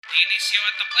Dionisio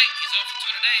at the plate. He's over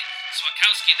 2 today.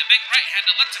 Swakowski, the big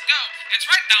right-hander, lets it go. It's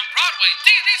right down Broadway.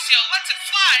 Dionisio lets it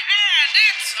fly, and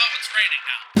it's raining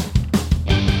now.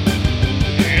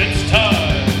 It's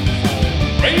time for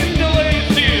Rain Delay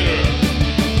Theater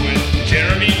with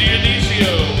Jeremy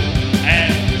Dionisio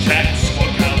and Jack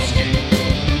Swakowski.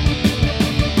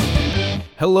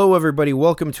 Hello, everybody.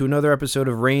 Welcome to another episode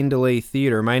of Rain Delay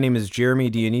Theater. My name is Jeremy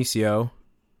Dionisio.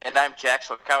 And I'm Jack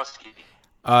Swakowski.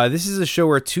 This is a show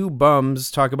where two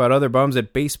bums talk about other bums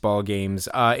at baseball games.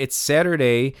 It's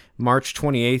Saturday, March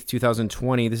 28th,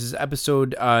 2020. This is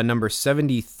episode number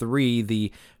 73,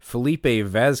 the Felipe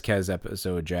Vasquez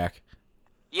episode, Jack.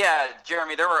 Yeah,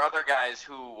 Jeremy, there were other guys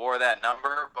who wore that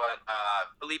number, but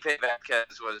Felipe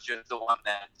Vasquez was just the one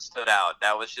that stood out.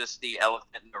 That was just the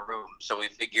elephant in the room. So we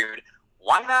figured,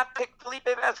 why not pick Felipe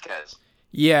Vasquez?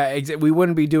 Yeah, we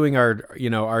wouldn't be doing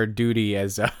our duty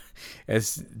as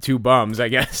two bums, I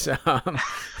guess,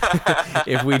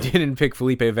 if we didn't pick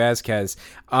Felipe Vasquez.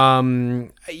 I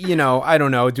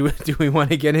don't know. Do we want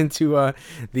to get into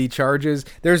the charges?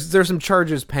 There's some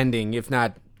charges pending, if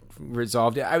not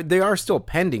resolved. They are still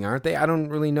pending, aren't they? I don't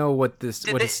really know what his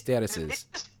status is.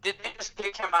 Did they just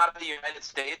kick him out of the United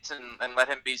States and let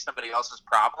him be somebody else's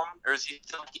problem, or is he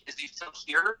still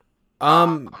here?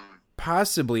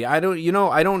 Possibly. I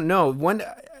don't know.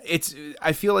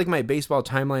 I feel like my baseball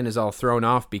timeline is all thrown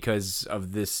off because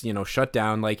of this,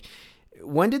 shutdown. Like,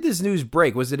 when did this news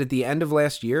break? Was it at the end of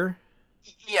last year?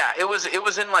 Yeah, it was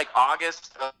in like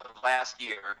August of last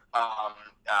year.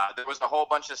 There was a whole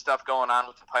bunch of stuff going on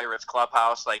with the Pirates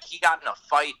clubhouse. Like, he got in a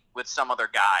fight with some other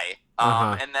guy,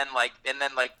 and then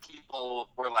people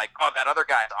were like, "Oh, that other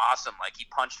guy's awesome! Like, he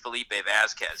punched Felipe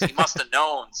Vasquez. He must have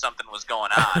known something was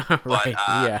going on." But Right,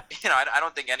 yeah. I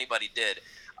don't think anybody did.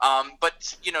 But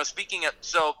speaking of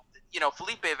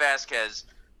Felipe Vasquez,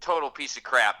 total piece of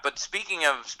crap. But speaking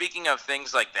of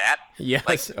things like that,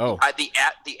 Yes.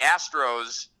 the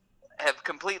Astros have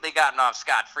completely gotten off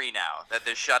scot-free now that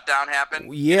this shutdown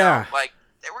happened. Yeah.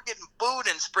 They were getting booed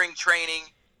in spring training.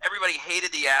 Everybody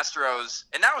hated the Astros,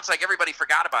 and now it's like everybody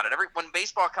forgot about it. When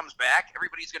baseball comes back,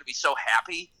 everybody's going to be so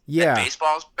happy that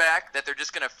baseball's back that they're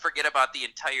just going to forget about the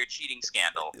entire cheating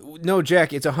scandal. No,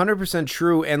 Jack, it's 100%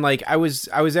 true. And like, I was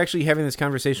actually having this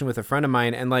conversation with a friend of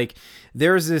mine, and like,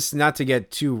 there's this, not to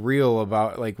get too real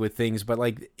about like with things, but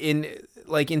like in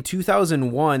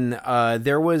 2001,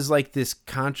 there was like this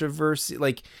controversy,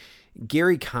 like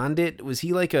Gary Condit, was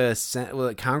he like a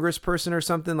congressperson or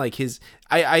something? Like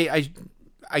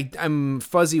I'm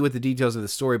fuzzy with the details of the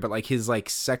story, but like his like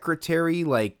secretary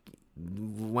like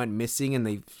went missing, and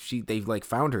they like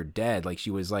found her dead. Like,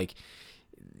 she was like,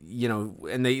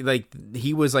 and they like,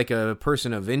 he was like a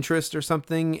person of interest or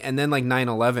something. And then like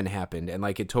 9/11 happened, and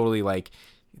like it totally like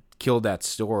killed that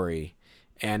story.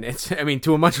 And it's, I mean,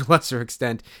 to a much lesser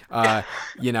extent,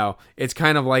 it's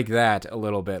kind of like that a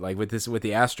little bit, like with the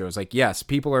Astros. Like, yes,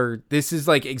 this is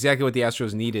like exactly what the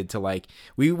Astros needed to like,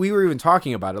 we were even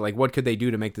talking about it, like, what could they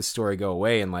do to make this story go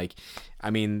away? And like,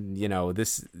 I mean,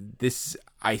 this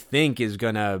I think is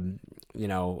gonna,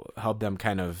 help them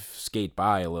kind of skate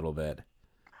by a little bit.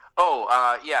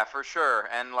 Oh, yeah, for sure.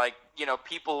 And like,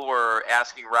 people were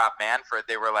asking Rob Manfred,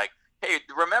 they were like, "Hey,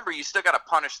 remember, you still got to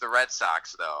punish the Red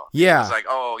Sox, though." Yeah. It's like,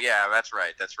 "Oh, yeah, that's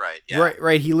right. Yeah.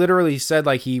 Right. He literally said,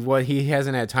 like, he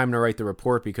hasn't had time to write the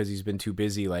report because he's been too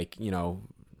busy, like,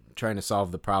 trying to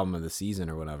solve the problem of the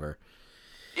season or whatever.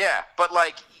 Yeah, but,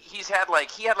 like, he had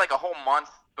a whole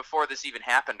month before this even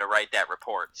happened to write that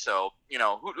report. So,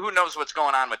 who knows what's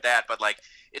going on with that? But, like,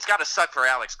 it's got to suck for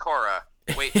Alex Cora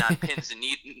waiting on pins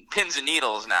and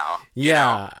needles now.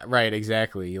 Yeah, right,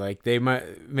 exactly. Like,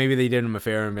 maybe they did him a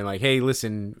favor and been like, "Hey,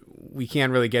 listen, we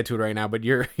can't really get to it right now, but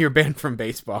you're banned from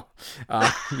baseball."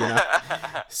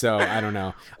 So I don't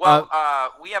know. Well,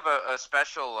 we have a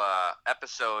special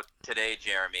episode today,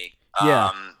 Jeremy.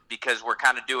 Because we're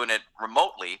kind of doing it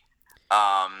remotely.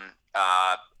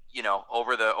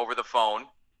 Over the phone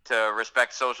to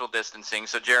respect social distancing.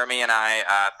 So Jeremy and I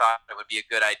thought it would be a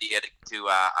good idea to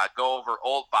go over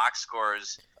old box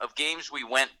scores of games we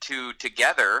went to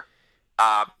together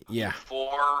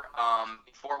before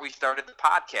we started the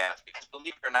podcast. Because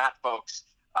believe it or not, folks,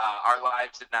 our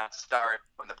lives did not start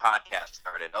when the podcast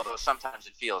started, although sometimes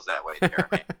it feels that way,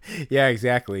 Jeremy. Yeah,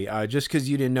 exactly. Just because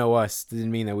you didn't know us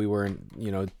didn't mean that we weren't,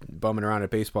 bumming around at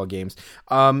baseball games.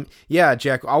 Yeah,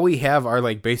 Jack, all we have are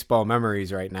like baseball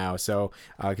memories right now. So,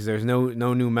 because there's no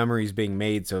new memories being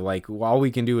made. So like, all we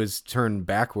can do is turn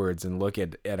backwards and look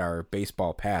at our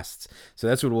baseball pasts. So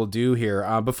that's what we'll do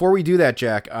here. Before we do that,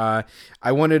 Jack, I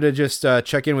wanted to just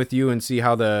check in with you and see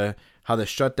how the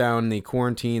shutdown, the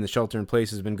quarantine, the shelter in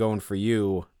place has been going for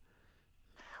you.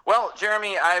 Well,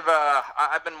 Jeremy, I've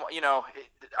been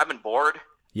I've been bored.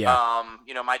 Yeah.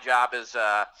 My job is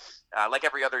like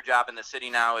every other job in the city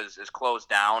now is closed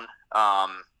down.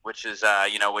 Which is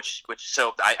which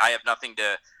so I have nothing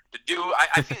to do.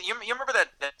 I feel you remember that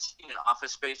scene in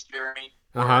Office Space, Jeremy?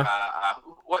 Uh-huh.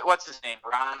 What's his name?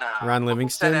 Ron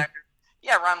Livingston?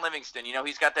 Yeah, Ron Livingston.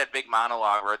 He's got that big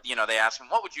monologue where they ask him,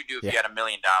 "What would you do if you had $1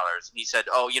 million?" And he said,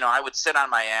 "Oh, I would sit on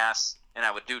my ass and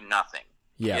I would do nothing."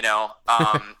 Yeah.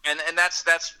 And that's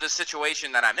the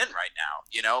situation that I'm in right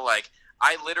now. Like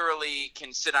I literally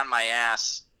can sit on my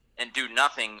ass and do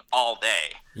nothing all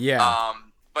day. Yeah.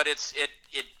 But it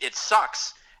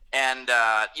sucks. And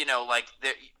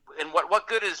and what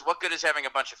good is having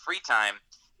a bunch of free time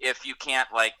if you can't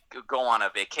like go on a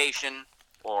vacation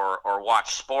or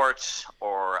watch sports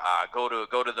or go to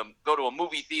a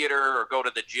movie theater or go to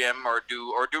the gym or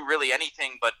do really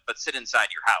anything but sit inside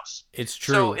your house. It's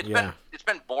true. So it's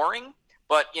been boring,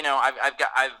 but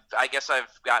I guess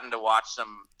I've gotten to watch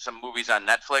some movies on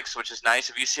Netflix, which is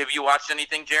nice. Have you watched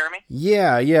anything, Jeremy?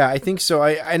 Yeah, I think so.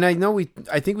 I know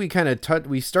I think we kind of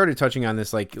we started touching on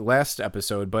this like last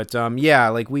episode, but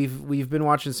like we've been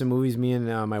watching some movies, me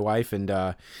and my wife,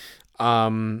 and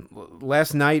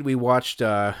last night we watched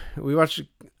a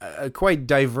quite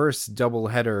diverse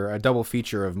double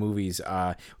feature of movies.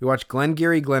 We watched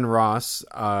Glengarry Glen Ross,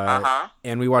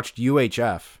 and we watched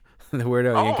UHF, the Weird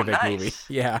Al Yankovic movie.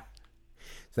 Yeah.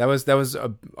 That was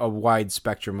a wide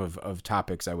spectrum of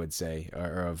topics, I would say,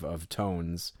 or of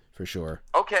tones for sure.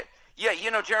 Okay. Yeah,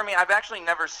 Jeremy, I've actually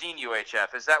never seen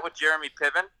UHF. Is that with Jeremy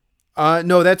Piven?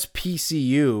 No, that's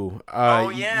PCU.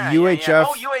 UHF. Yeah.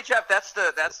 Oh, UHF. That's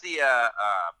the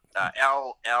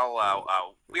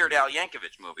Weird Al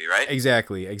Yankovic movie, right?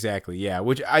 Exactly. Yeah.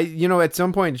 Which at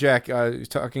some point, Jack,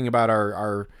 talking about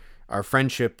our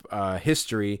friendship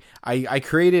history, I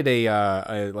created a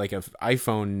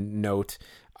iPhone note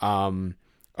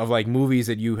of like movies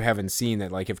that you haven't seen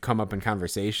that like have come up in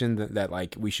conversation that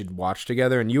like we should watch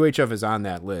together, and UHF is on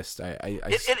that list.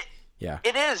 Yeah.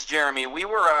 It is, Jeremy. We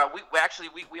were we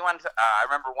went to, I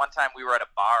remember one time we were at a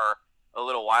bar a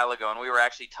little while ago, and we were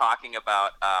actually talking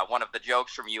about one of the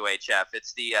jokes from UHF.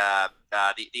 It's the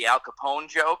Al Capone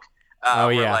joke.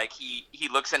 Where like he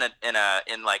looks in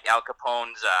like Al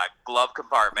Capone's glove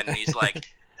compartment, and he's like,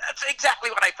 "That's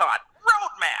exactly what I thought.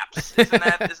 Road maps." Isn't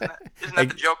that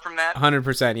the joke from that?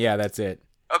 100%. Yeah, that's it.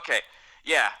 Okay.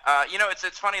 Yeah.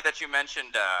 It's funny that you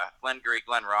mentioned Glengarry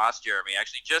Glen Ross, Jeremy.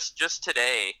 Actually, just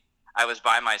today I was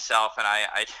by myself and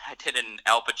I did an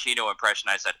Al Pacino impression.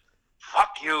 I said,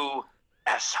 "Fuck you,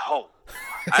 asshole."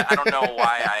 I don't know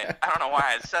why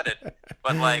I said it,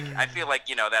 but like I feel like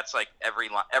that's like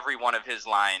every one of his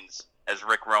lines as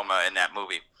Rick Roma in that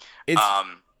movie.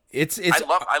 I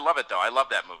love it though. I love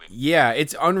that movie. Yeah,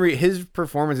 it's his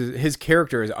performance, his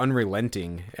character is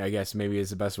unrelenting, I guess maybe is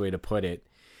the best way to put it.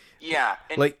 Yeah,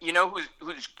 and like,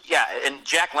 and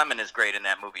Jack Lemmon is great in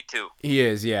that movie too. He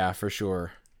is, yeah, for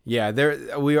sure. Yeah,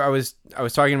 I was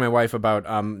talking to my wife about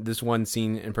this one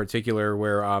scene in particular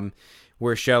where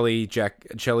Shelley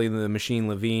the Machine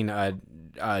Levine,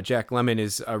 Jack Lemmon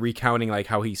is recounting like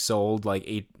how he sold like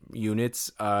 8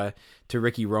 units to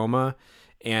Ricky Roma,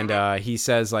 and he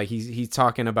says like he's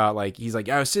talking about like he's like,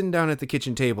 I was sitting down at the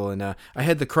kitchen table and I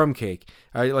had the crumb cake.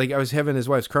 I was having his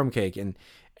wife's crumb cake, and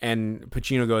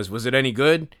Pacino goes, "Was it any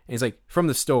good?" And he's like, "From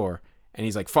the store," and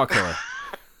he's like, "Fuck her."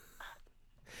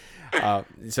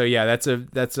 So yeah,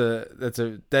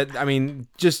 I mean,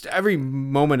 just every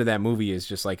moment of that movie is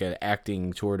just like an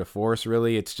acting tour de force,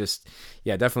 really. It's just,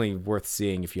 yeah, definitely worth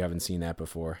seeing if you haven't seen that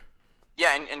before.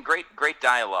 Yeah, and great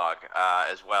dialogue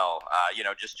as well.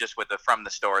 Just with the from the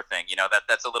store thing.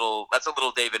 That's a little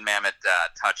David Mamet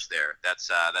touch there. That's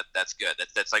good.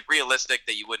 That's like realistic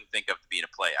that you wouldn't think of to be in a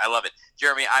play. I love it,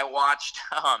 Jeremy. I watched.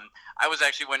 I was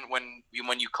actually when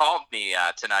you called me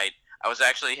tonight. I was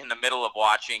actually in the middle of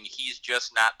watching He's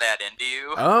Just Not That Into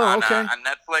You on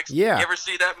Netflix. Yeah. You ever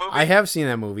see that movie? I have seen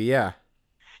that movie, yeah.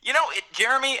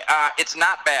 Jeremy, it's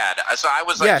not bad. So I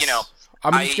was like, yes.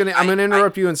 I'm gonna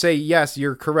interrupt you and say, yes,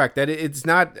 you're correct. That it's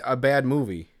not a bad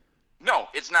movie. No,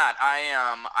 it's not.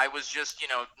 I was just,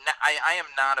 I am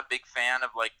not a big fan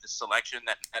of like the selection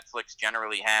that Netflix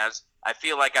generally has. I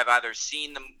feel like I've either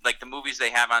seen them, like the movies they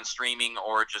have on streaming,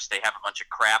 or just they have a bunch of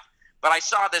crap. But I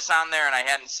saw this on there, and I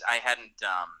hadn't,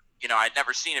 I'd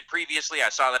never seen it previously. I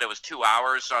saw that it was 2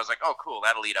 hours, so I was like, oh, cool,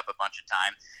 that'll eat up a bunch of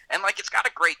time. And like, it's got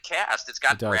a great cast. It's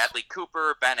got Bradley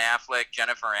Cooper, Ben Affleck,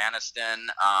 Jennifer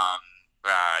Aniston,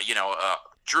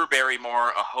 Drew Barrymore,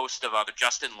 a host of other.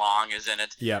 Justin Long is in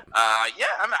it. Yep. Yeah,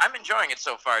 I'm enjoying it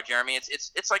so far, Jeremy.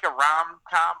 It's like a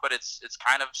rom-com, but it's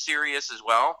kind of serious as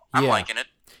well. I'm liking it.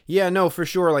 Yeah, no, for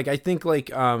sure. Like, I think, like,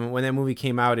 when that movie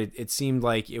came out, it seemed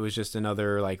like it was just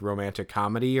another, like, romantic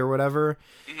comedy or whatever.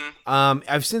 Mm-hmm.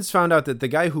 I've since found out that the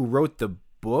guy who wrote the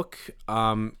book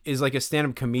is, like, a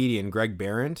stand-up comedian, Greg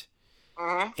Behrendt.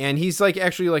 Mm-hmm. And he's, like,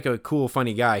 actually, like, a cool,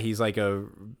 funny guy. He's, like, a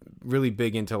really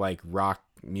big into, like, rock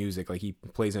music. Like, he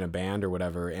plays in a band or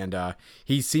whatever. And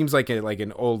he seems like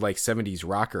an old, like, 70s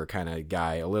rocker kind of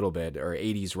guy a little bit, or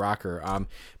 80s rocker.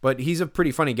 But he's a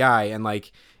pretty funny guy. And,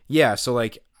 like, yeah, so,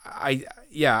 like, I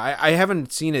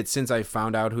haven't seen it since I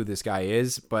found out who this guy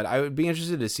is, but I would be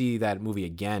interested to see that movie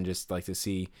again, just, like, to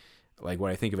see, like,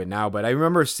 what I think of it now. But I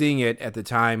remember seeing it at the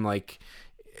time, like,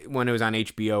 when it was on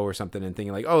HBO or something, and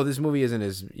thinking, like, oh, this movie isn't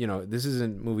as,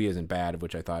 movie isn't bad,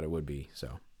 which I thought it would be,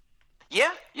 so.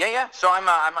 Yeah. So I'm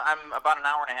about an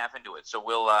hour and a half into it. So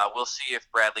we'll see if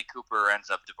Bradley Cooper ends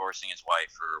up divorcing his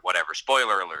wife or whatever.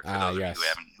 Spoiler alert for those of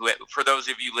you for those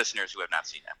of you listeners who have not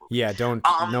seen that movie. Yeah, don't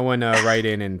no one write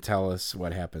in and tell us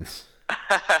what happens.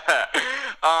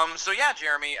 So yeah,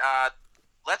 Jeremy,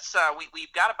 let's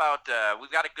we've got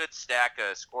a good stack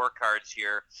of scorecards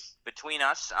here between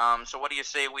us. So what do you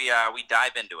say we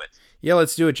dive into it? Yeah,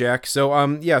 let's do it, Jack. So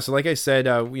so like I said,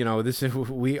 this is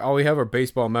we have our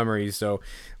baseball memories, so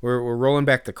we're rolling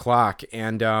back the clock,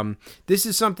 and this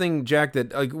is something, Jack,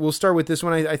 that we'll start with this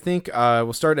one. I think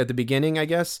we'll start at the beginning, I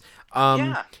guess.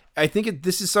 Yeah. I think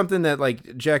this is something that,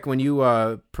 like, Jack, when you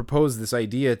proposed this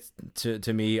idea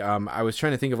to me, I was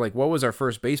trying to think of, like, what was our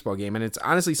first baseball game, and it's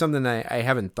honestly something that I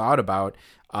haven't thought about,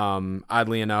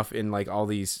 oddly enough, in, like, all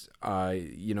these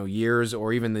years,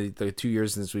 or even the 2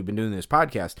 years since we've been doing this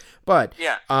podcast. But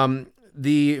yeah,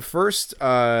 the first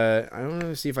I want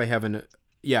to see if I have an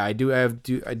I do have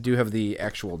the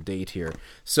actual date here.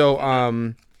 So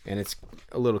and it's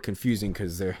a little confusing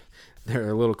because they're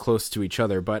a little close to each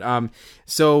other, but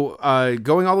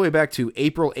going all the way back to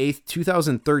April 8th,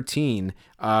 2013,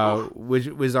 which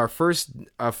was our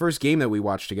first game that we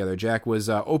watched together, Jack, was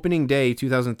opening day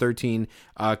 2013,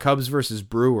 Cubs versus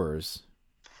Brewers.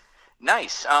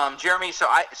 Nice, Jeremy. So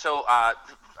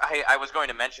I was going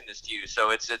to mention this to you.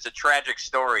 So it's a tragic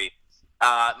story.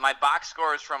 My box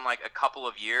scores from, like, a couple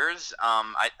of years.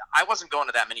 I wasn't going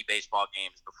to that many baseball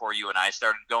games before you and I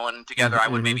started going together. Mm-hmm.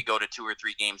 I would maybe go to 2 or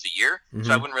 3 games a year, mm-hmm.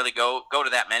 so I wouldn't really go to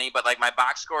that many. But, like, my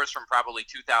box scores from probably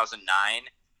 2009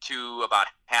 to about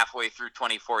halfway through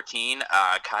 2014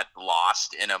 got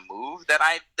lost in a move that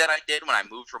I did when I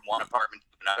moved from one apartment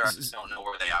to another. I just don't know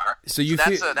where they are. So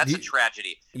that's a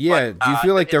tragedy. Yeah. But, do you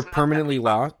feel like they're it's not permanently that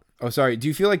many lost? Oh, sorry. Do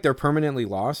you feel like they're permanently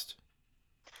lost?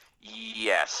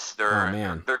 Yes,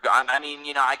 man. they're gone. I mean,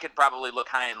 I could probably look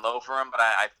high and low for them, but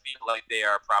I feel like they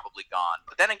are probably gone.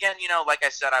 But then again, like I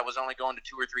said, I was only going to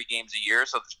 2 or 3 games a year,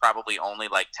 so it's probably only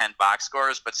like 10 box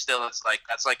scores. But still, it's like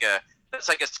that's like a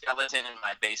skeleton in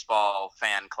my baseball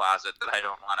fan closet that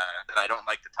I don't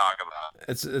like to talk about.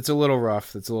 It's a little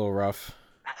rough. It's a little rough.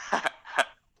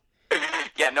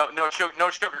 Yeah, no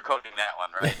sugarcoating that one,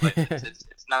 right? Like,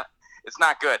 it's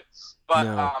not good. But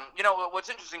no. What's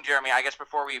interesting, Jeremy, I guess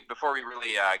before we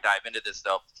really dive into this,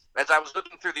 though, as I was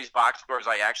looking through these box scores,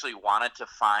 I actually wanted to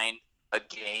find a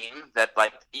game that,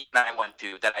 like, Pete and I went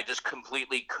to that I just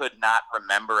completely could not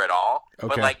remember at all. Okay.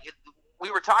 But, like,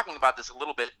 we were talking about this a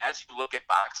little bit. As you look at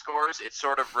box scores, it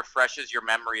sort of refreshes your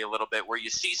memory a little bit, where you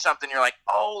see something, you're like,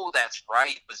 oh, that's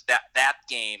right. It was that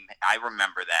game. I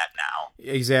remember that now.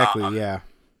 Exactly, yeah.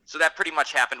 So that pretty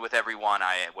much happened with everyone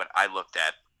I looked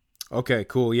at. Okay,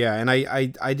 cool, yeah. And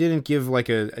I didn't give, like,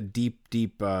 a deep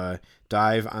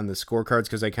dive on the scorecards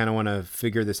because I kind of want to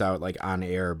figure this out, like, on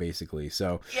air, basically.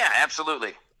 So yeah,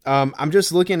 absolutely. I'm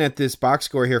just looking at this box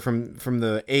score here from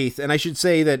the 8th, and I should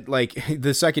say that, like,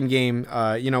 the second game,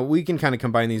 we can kind of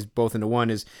combine these both into one.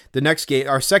 Is the next game,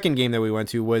 our second game that we went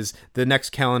to was the next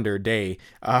calendar day,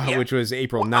 which was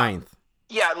April 9th.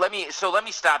 Yeah, let me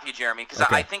stop you, Jeremy, because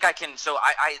Okay. I think I can. So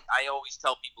I always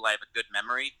tell people I have a good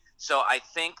memory. So I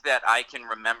think that I can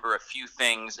remember a few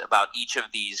things about each of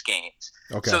these games.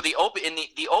 Okay. So the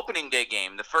opening day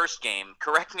game, the first game,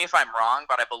 correct me if I'm wrong,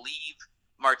 but I believe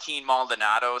Martin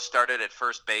Maldonado started at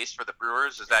first base for the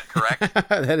Brewers. Is that correct?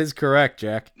 That is correct,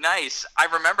 Jack. Nice. I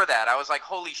remember that. I was like,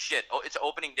 holy shit. Oh, it's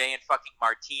opening day and fucking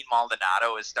Martin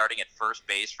Maldonado is starting at first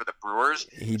base for the Brewers.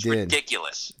 It's did.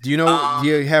 ridiculous. Do you know? Do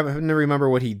you happen to remember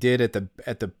what he did at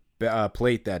the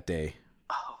plate that day?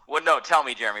 Well, no, tell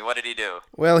me, Jeremy. What did he do?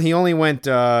 Well, he only went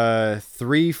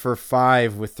 3 for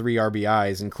 5 with 3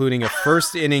 RBIs, including a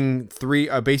first inning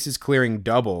bases clearing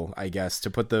double, I guess, to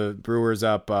put the Brewers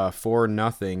up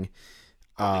 4-0.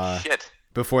 Holy shit.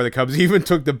 before the Cubs even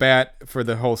took the bat for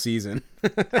the whole season.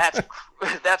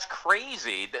 That's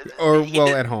crazy. Or, He well,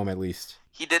 did- at home at least.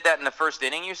 He did that in the first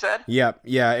inning, you said? Yeah,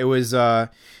 it was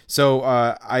Norichika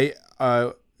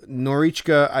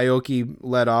Aoki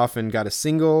led off and got a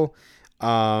single.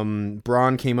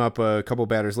 Braun came up a couple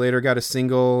batters later, got a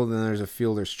single. Then there's a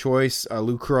fielder's choice.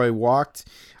 Lucroy walked.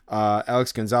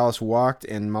 Alex Gonzalez walked,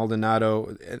 and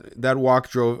Maldonado, that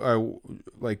walk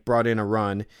brought in a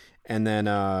run, and then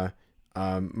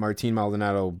Martin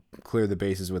Maldonado cleared the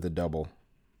bases with a double.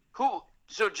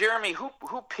 So Jeremy, who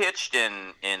pitched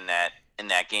in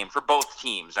that game for both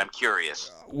teams? I'm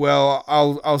curious. Well,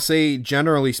 I'll say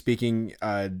generally speaking,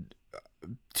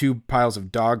 two piles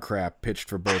of dog crap pitched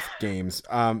for both games,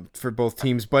 for both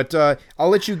teams. But I'll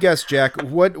let you guess, Jack.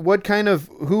 What kind of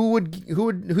who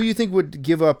you think would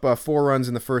give up 4 runs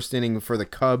in the first inning for the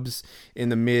Cubs in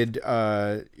the mid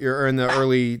or in the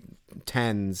early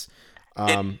 10s?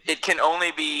 It can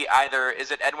only be either.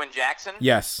 Is it Edwin Jackson?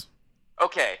 Yes.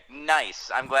 Okay,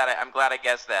 nice. I'm glad I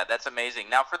guessed that. That's amazing.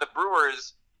 Now for the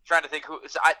Brewers, trying to think who.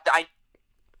 So I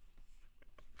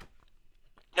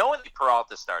know when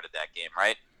Peralta started that game,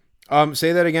 right?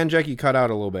 Say that again, Jack. You cut out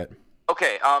a little bit.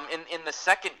 Okay. In the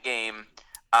second game,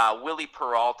 Willie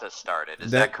Peralta started.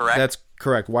 Is that correct? That's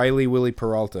correct. Willie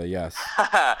Peralta. Yes.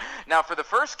 Now for the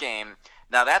first game,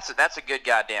 now that's a good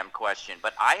goddamn question,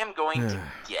 but I am going to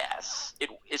guess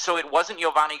so it wasn't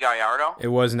Giovanni Gallardo. It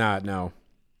was not. No.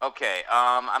 Okay.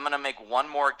 I'm gonna make one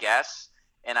more guess,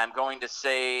 and I'm going to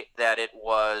say that it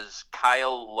was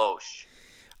Kyle Loesch.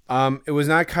 It was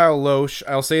not Kyle Loesch.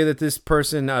 I'll say that this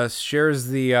person shares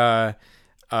the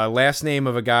last name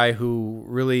of a guy who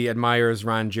really admires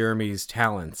Ron Jeremy's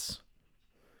talents.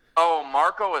 Oh,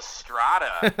 Marco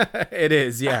Estrada. It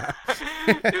is, yeah.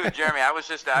 Dude, Jeremy, I was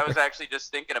actually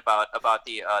just thinking about the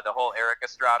whole Eric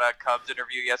Estrada Cubs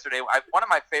interview yesterday. One of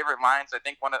my favorite lines, I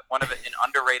think one of an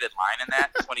underrated line in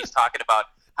that is when he's talking about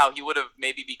how he would have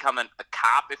maybe become a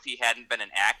cop if he hadn't been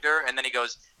an actor, and then he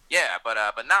goes, "Yeah, but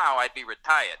now I'd be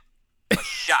retired, a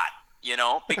shot." You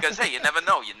know, because hey, you never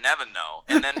know.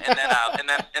 And then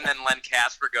Len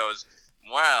Casper goes,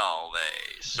 "Well,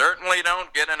 they certainly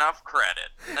don't get enough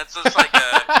credit." That's just like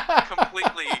a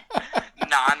completely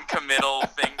non-committal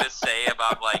thing to say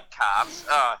about like cops.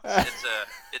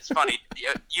 It's funny.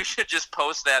 You should just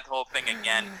post that whole thing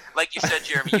again. Like you said,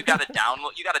 Jeremy, you got to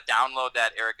download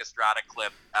that Eric Estrada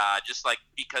clip. Just like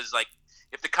because like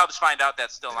if the Cubs find out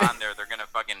that's still on there, they're gonna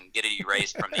fucking get it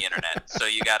erased from the internet. So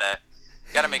you gotta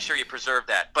make sure you preserve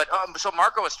that. But so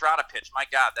Marco Estrada pitched. My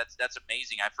God, that's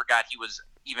amazing. I forgot he was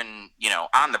even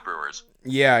on the Brewers.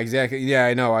 Yeah, exactly. Yeah,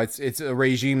 I know. It's a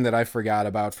regime that I forgot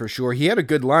about for sure. He had a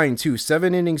good line too.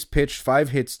 7 innings pitched, 5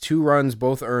 hits, 2 runs,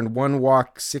 both earned, 1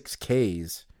 walk, 6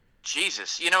 Ks.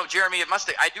 Jesus, Jeremy, it must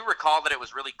have. I do recall that it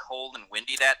was really cold and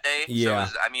windy that day. Yeah.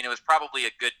 So it was probably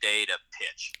a good day to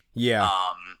pitch. Yeah.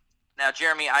 Now,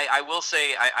 Jeremy, I will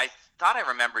say I thought I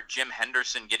remembered Jim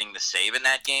Henderson getting the save in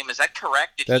that game. Is that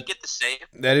correct? Did he get the save?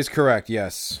 That is correct.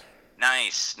 Yes.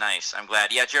 Nice. I'm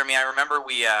glad. Yeah, Jeremy, I remember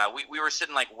we were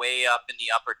sitting like way up in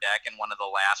the upper deck in one of the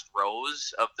last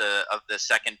rows of the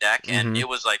second deck, and it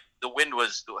was like the wind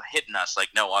was hitting us like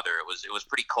no other. It was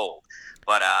pretty cold,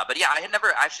 but yeah, I had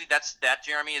never actually. That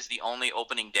Jeremy is the only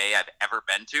opening day I've ever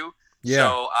been to. Yeah.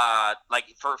 So like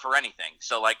for anything,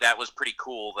 so like that was pretty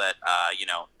cool that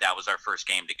that was our first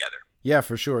game together. Yeah,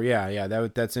 for sure. Yeah.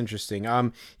 That's interesting.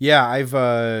 Yeah, I've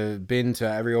been to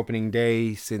every opening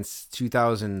day since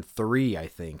 2003, I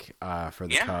think, for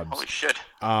the Cubs. Holy shit.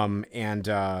 And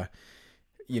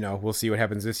we'll see what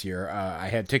happens this year. I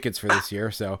had tickets for this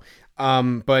year, so.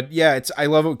 But yeah, I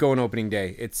love going opening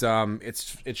day. It's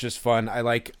just fun. I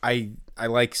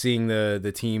like seeing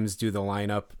the teams do the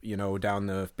lineup, down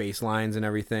the baselines and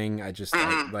everything. I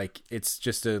like it's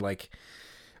just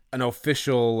an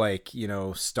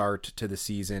official start to the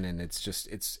season, and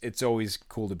it's always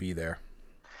cool to be there.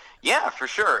 Yeah, for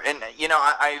sure. And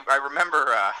I remember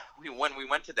when we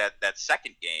went to that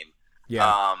second game.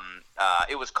 Yeah.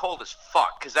 It was cold as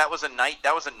fuck because that was a night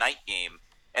game.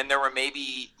 And there were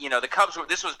maybe, the Cubs were.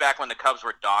 This was back when the Cubs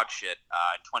were dog shit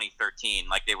in 2013.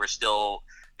 Like they were still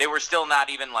not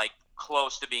even like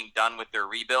close to being done with their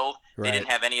rebuild. Right. They didn't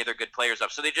have any other good players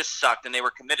up, so they just sucked, and they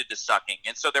were committed to sucking.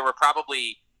 And so there were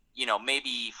probably,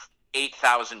 maybe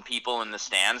 8,000 people in the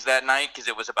stands that night because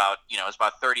it was about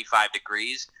 35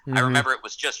 degrees. I remember it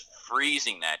was just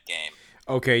freezing that game.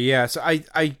 Okay, yeah. So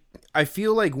I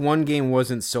feel like one game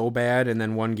wasn't so bad, and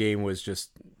then one game was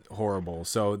just horrible.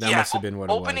 So that must have been what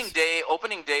it was.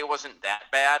 Opening day wasn't that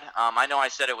bad. I know I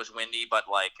said it was windy, but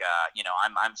like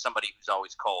I'm somebody who's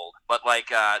always cold. But like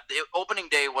the opening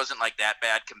day wasn't like that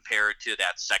bad compared to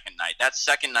that second night. That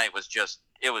second night was just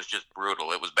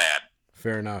brutal. It was bad.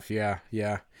 Fair enough. Yeah.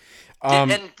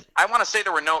 And I want to say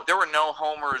there were no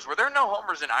homers. Were there no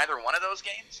homers in either one of those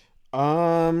games?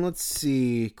 Let's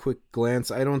see. Quick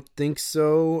glance. I don't think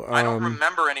so. I don't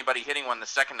remember anybody hitting one the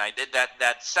second night.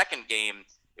 That second game,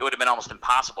 it would have been almost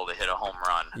impossible to hit a home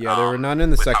run. Yeah, there were none in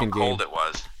the second game. How cold it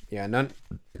was. Yeah, none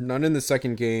in the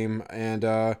second game.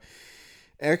 And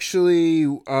actually,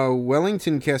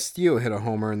 Wellington Castillo hit a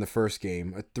homer in the first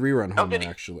game, a 3-run homer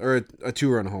actually, or a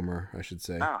 2-run homer, I should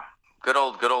say. Oh. Good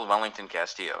old Wellington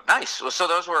Castillo. Nice. Well, so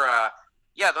those were,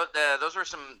 those were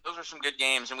some good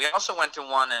games, and we also went to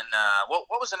one. And what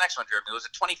was the next one, Jeremy? Was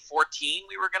it 2014?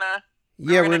 We were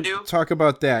gonna do. Talk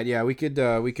about that. Yeah, we could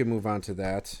move on to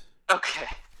that. Okay.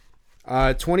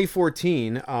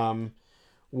 2014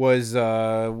 was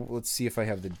let's see if I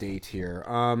have the date here.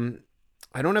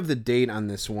 I don't have the date on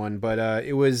this one, but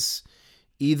it was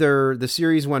either the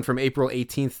series went from April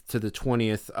 18th to the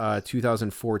 20th,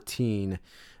 2014.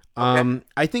 Okay.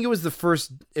 I think it was the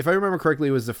first, if I remember correctly,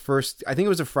 it was the first, I think it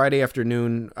was a Friday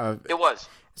afternoon. It was.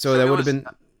 So that would have been.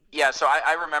 Yeah, so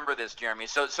I remember this, Jeremy.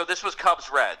 So this was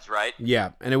Cubs-Reds, right?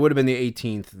 Yeah, and it would have been the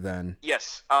 18th then.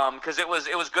 Yes, because it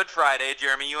was Good Friday,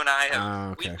 Jeremy. You and I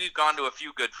have we've gone to a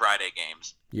few Good Friday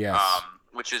games. Yes.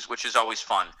 Which is always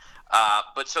fun.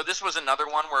 But so this was another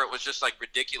one where it was just like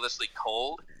ridiculously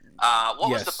cold. What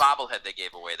was the bobblehead they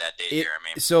gave away that day,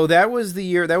 Jeremy? So that was the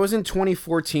year. That was in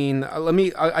 2014.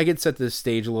 I could set the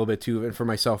stage a little bit too, and for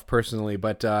myself personally.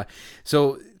 But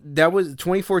so that was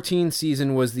 2014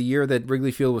 season was the year that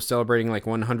Wrigley Field was celebrating like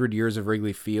 100 years of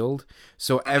Wrigley Field.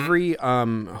 So every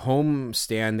home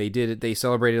stand they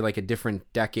celebrated like a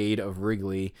different decade of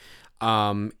Wrigley.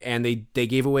 And they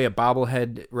gave away a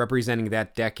bobblehead representing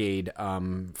that decade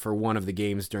for one of the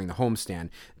games during the homestand.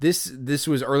 This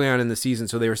was early on in the season,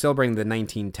 so they were celebrating the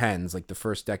 1910s, like the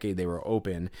first decade they were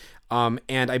open.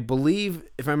 And I believe,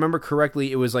 if I remember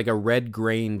correctly, it was like a Red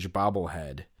Grange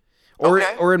bobblehead.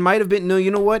 Or it might have been, no,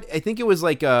 you know what? I think it was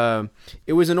like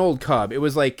it was an old Cub. It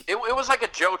was like it was like a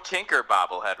Joe Tinker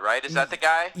bobblehead, right? Is that the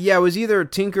guy? Yeah, it was either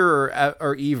Tinker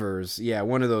or Evers. Yeah,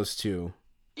 one of those two.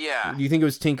 Yeah. Do you think it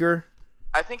was Tinker?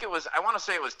 I think it was. I want to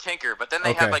say it was Tinker, but then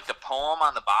they had like the poem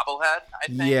on the bobblehead. I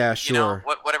think. Yeah, sure. You know,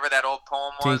 whatever that old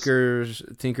poem was.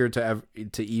 Tinker to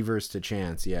Evers to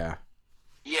Chance. Yeah.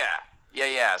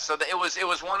 Yeah. So it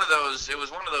was one of those. It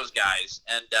was one of those guys,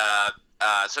 and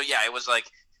so yeah, it was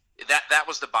like that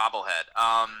was the bobblehead.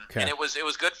 And it was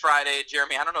Good Friday,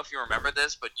 Jeremy. I don't know if you remember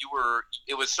this, but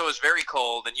it was very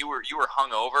cold, and you were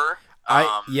hungover.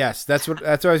 Yes, that's what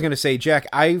I was going to say, Jack.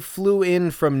 I flew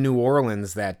in from New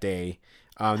Orleans that day.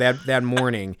 That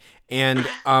morning, and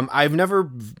I've never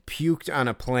puked on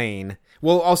a plane.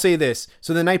 Well, I'll say this.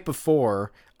 So the night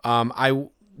before, there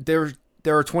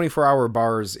are 24-hour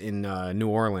bars in New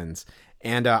Orleans,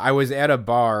 and I was at a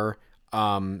bar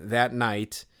that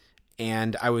night,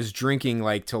 and I was drinking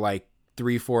like till like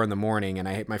 3-4 in the morning,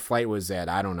 and my flight was at,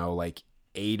 I don't know, like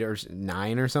 8 or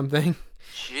 9 or something.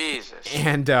 Jesus.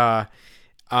 And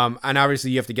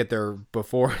obviously you have to get there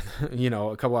before,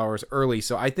 a couple hours early.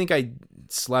 So I think I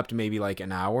slept maybe like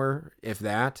an hour, if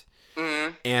that.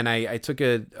 Mm-hmm. And I took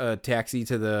a taxi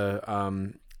to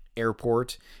the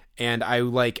airport, and I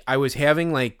was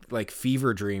having like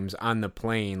fever dreams on the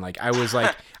plane. Like I was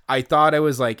like, I thought I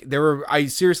was like, I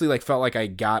seriously like felt like I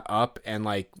got up and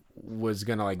like was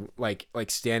gonna like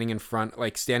standing in front,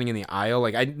 like standing in the aisle.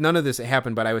 Like none of this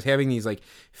happened, but I was having these like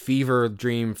fever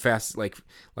dream fest like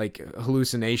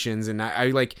hallucinations, and I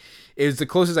like, it was the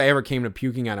closest I ever came to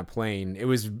puking on a plane. It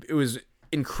was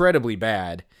incredibly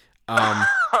bad.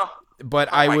 But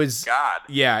God.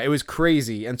 Yeah, it was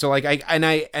crazy. And so like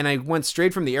I went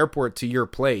straight from the airport to your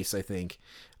place, I think.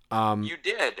 You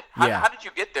did. How did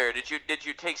you get there? Did you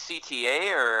take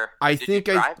CTA or I think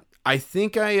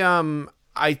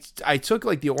I took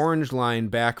like the Orange Line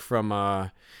back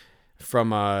from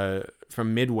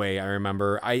Midway, I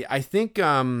remember. I think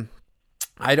I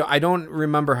don't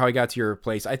remember how I got to your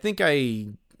place. I think I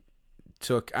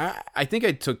took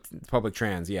public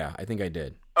trans. Yeah, I think I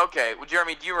did. Okay, well,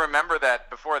 Jeremy, do you remember that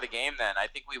before the game? Then I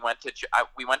think we went to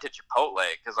Chipotle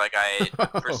because like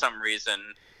for some reason,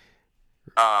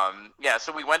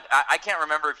 So we went. I can't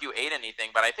remember if you ate anything,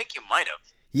 but I think you might have.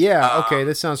 Yeah. Okay,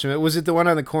 that sounds familiar. Was it the one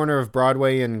on the corner of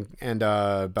Broadway and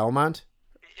Belmont?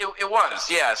 It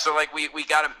was, yeah. So like we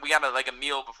got like a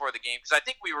meal before the game because I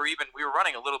think we were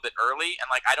running a little bit early, and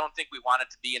like I don't think we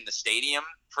wanted to be in the stadium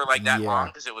for like that long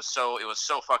because it was so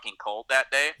fucking cold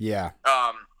that day. Yeah.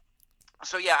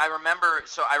 So yeah, I remember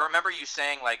you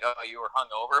saying like, oh, you were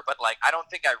hungover, but like I don't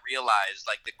think I realized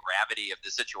like the gravity of the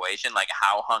situation, like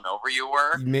how hungover you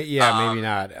were. Yeah, maybe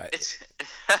not. It's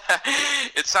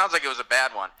it sounds like it was a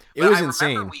bad one. It was I insane.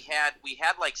 Remember we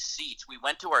had like seats. We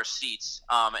went to our seats,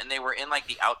 and they were in like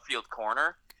the outfield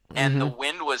corner, and the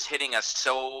wind was hitting us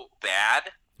so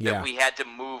bad that we had to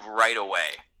move right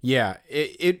away. Yeah,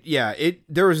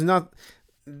 there was not.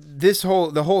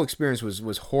 The whole experience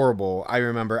was horrible. I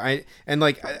remember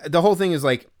the whole thing is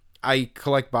like I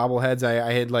collect bobbleheads.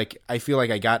 I feel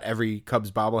like I got every Cubs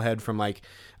bobblehead from like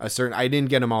a certain. I didn't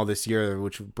get them all this year,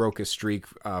 which broke a streak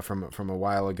from a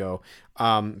while ago,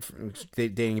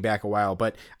 dating back a while.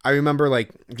 But I remember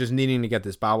like just needing to get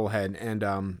this bobblehead, and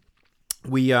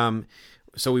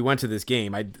so we went to this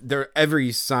game.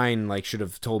 Every sign like should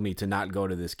have told me to not go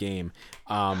to this game.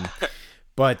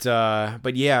 But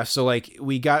yeah, so like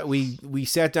we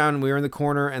sat down and we were in the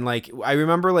corner, and like I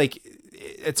remember like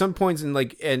at some points in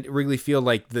like at Wrigley Field,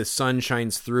 like the sun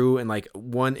shines through, and like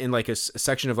one in like a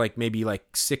section of like maybe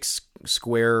like 6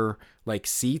 square like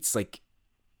seats, like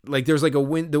there's like a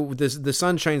wind, the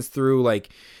sun shines through like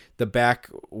the back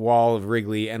wall of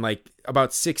Wrigley, and like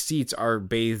about 6 seats are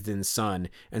bathed in sun,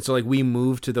 and so like we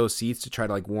moved to those seats to try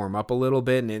to like warm up a little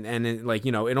bit, and it, like,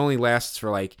 you know, it only lasts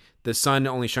for like the sun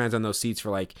only shines on those seats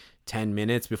for like 10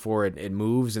 minutes before it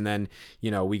moves, and then, you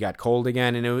know, we got cold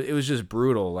again, and it was just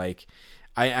brutal. Like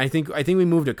I think we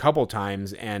moved a couple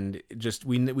times, and just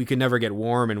we could never get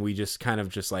warm, and we just kind of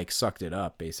just like sucked it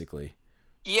up basically.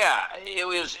 Yeah, it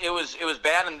was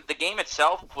bad, and the game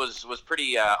itself was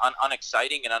pretty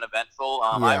unexciting and uneventful.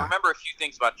 I remember a few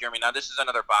things about Jeremy. Now, this is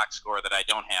another box score that I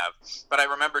don't have, but I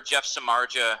remember Jeff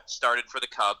Samardzija started for the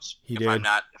Cubs. If I'm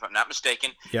not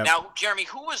mistaken. Yep. Now, Jeremy,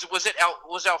 who was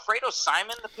Alfredo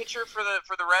Simon the pitcher for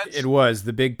the Reds? It was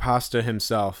the big pasta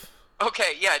himself.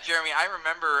 Okay, yeah, Jeremy, I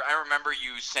remember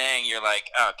you saying, you're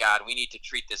like, oh God, we need to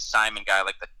treat this Simon guy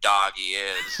like the dog he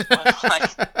is. But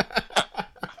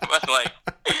like,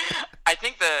 I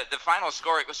think the final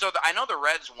score. So I know the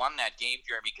Reds won that game,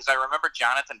 Jeremy, because I remember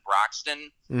Jonathan Broxton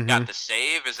got the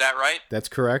save. Is that right? That's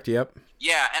correct. Yep.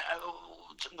 Yeah. And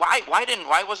why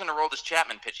wasn't Aroldis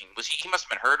Chapman pitching? He must have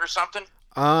been hurt or something?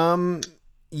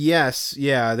 Yes.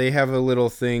 Yeah. They have a little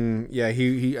thing. Yeah.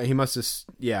 He must have.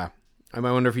 Yeah. I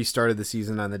wonder if he started the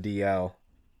season on the DL.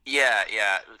 Yeah.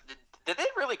 Yeah. Did they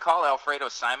really call Alfredo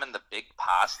Simon the big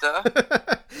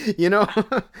pasta? You know,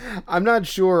 I'm not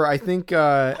sure. I think,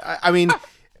 I mean,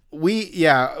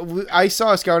 I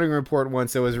saw a scouting report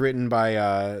once that was written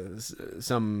by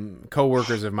some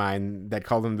coworkers of mine that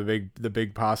called him the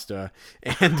big pasta.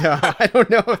 And I don't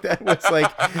know if that was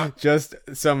like just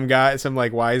some guy, some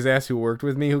like wise ass who worked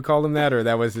with me who called him that, or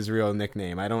that was his real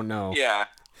nickname. I don't know. Yeah.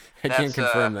 I can't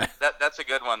confirm that. That's a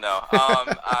good one, though.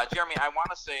 Jeremy, I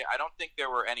want to say I don't think there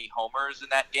were any homers in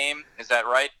that game. Is that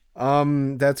right?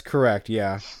 That's correct.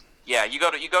 Yeah. Yeah, you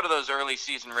go to those early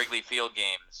season Wrigley Field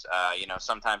games. You know,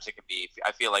 sometimes it can be.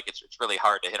 I feel like it's really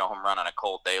hard to hit a home run on a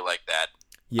cold day like that.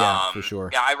 Yeah, for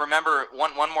sure. Yeah, I remember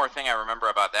one more thing I remember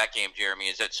about that game, Jeremy,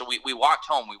 is that so we walked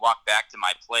home. We walked back to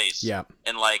my place. Yeah.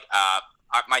 And like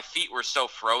my feet were so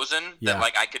frozen that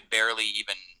like I could barely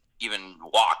even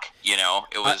walk, you know.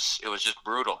 It was just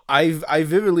brutal. I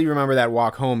vividly remember that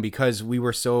walk home because we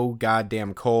were so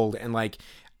goddamn cold, and like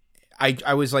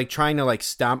I was like trying to like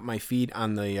stomp my feet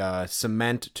on the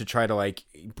cement to try to like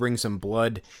bring some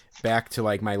blood back to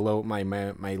like my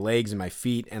legs and my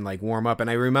feet and like warm up. And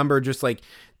I remember just like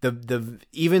the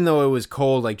even though it was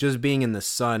cold, like just being in the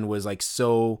sun was like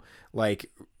so like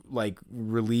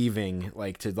relieving,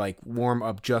 like to like warm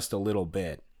up just a little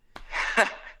bit.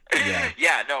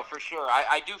 Yeah, no, for sure.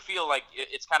 I do feel like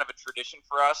it's kind of a tradition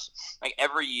for us. Like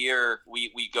every year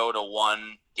we go to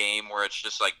one game where it's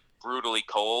just like brutally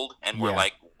cold, and we're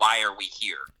like, why are we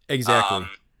here? Exactly.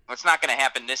 It's not going to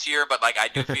happen this year, but like I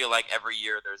do feel like every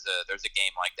year there's a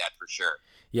game like that for sure.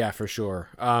 Yeah, for sure.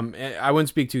 I wouldn't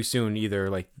speak too soon either.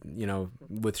 Like, you know,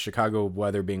 with Chicago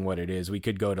weather being what it is, we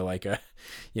could go to like a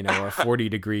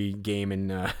 40-degree game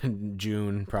in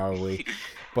June probably.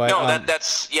 But no,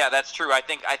 that's true. I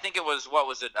think it was, what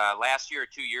was it, last year or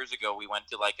 2 years ago? We went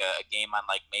to like a game on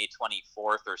like May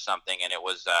 24th or something, and it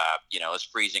was it was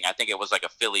freezing. I think it was like a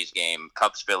Phillies game,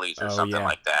 Cubs Phillies or something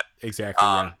like that.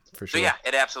 Exactly. For sure. So yeah,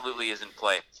 it absolutely is in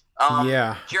play.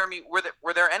 Jeremy,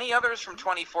 were there any others from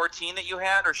 2014 that you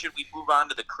had, or should we move on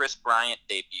to the Chris Bryant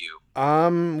debut?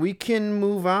 We can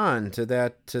move on to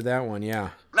that one. Yeah.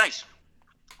 Nice.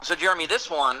 So, Jeremy, this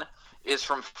one is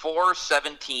from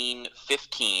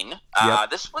 4/17/15.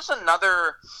 This was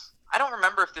another. I don't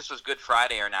remember if this was Good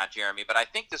Friday or not, Jeremy, but I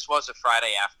think this was a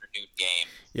Friday afternoon game.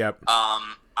 Yep.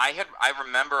 I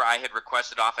remember I had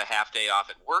requested off a half day off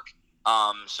at work.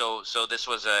 So this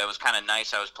was it was kind of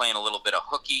nice. I was playing a little bit of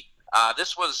hooky.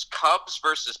 This was Cubs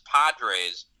versus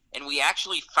Padres, and we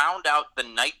actually found out the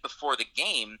night before the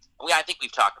game. I think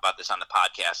we've talked about this on the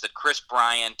podcast that Chris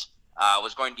Bryant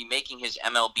was going to be making his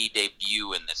MLB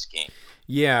debut in this game.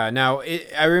 Yeah. Now,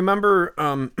 I remember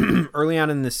early on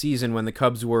in the season when the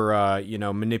Cubs were,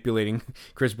 manipulating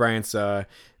Chris Bryant's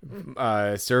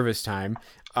service time.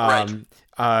 Right.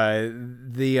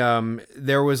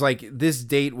 There was like this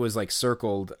date was like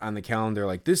circled on the calendar.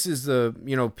 Like this is the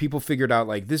people figured out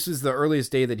like this is the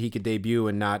earliest day that he could debut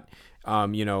and not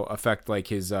affect like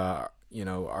his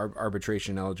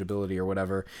arbitration eligibility or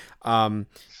whatever.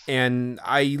 And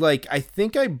I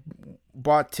think I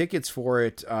bought tickets for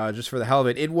it when for the hell of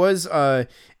it. It was a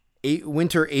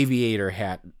winter aviator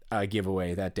hat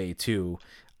giveaway that day too.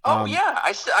 Oh yeah,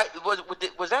 was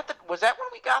that when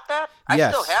we got that? I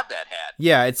Yes. still have that hat.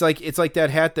 Yeah, it's like that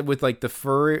hat that with like the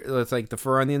fur. It's like the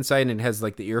fur on the inside and it has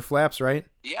like the ear flaps, right?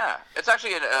 Yeah, it's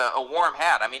actually a warm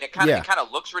hat. I mean, it kind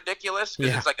of looks ridiculous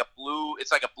because it's like a blue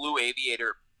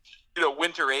aviator,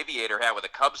 winter aviator hat with a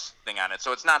Cubs thing on it.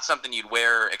 So it's not something you'd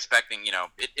wear expecting.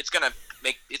 It's gonna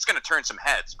turn some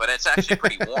heads, but it's actually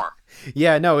pretty warm.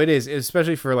 Yeah, no, it is,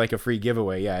 especially for like a free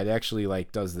giveaway. Yeah, it actually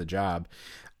like does the job.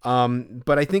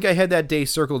 But I think I had that day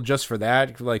circled just for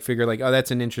that, like figure like, oh, that's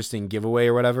an interesting giveaway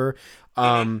or whatever.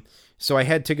 So I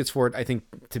had tickets for it, I think,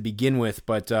 to begin with,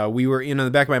 but we were, in the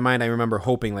back of my mind, I remember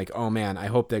hoping like, oh man, I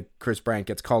hope that Chris Bryant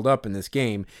gets called up in this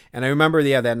game. And I remember,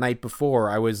 that night before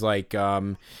I was like,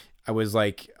 in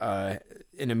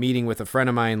a meeting with a friend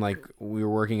of mine, like we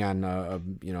were working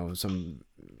on, some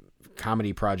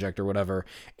comedy project or whatever,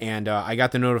 and I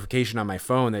got the notification on my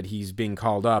phone that he's being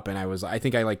called up, and I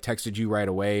think I like texted you right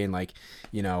away, and like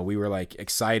we were like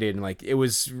excited, and like it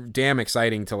was damn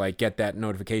exciting to like get that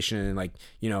notification and like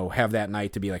have that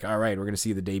night to be like, all right, we're gonna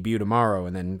see the debut tomorrow,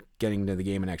 and then getting to the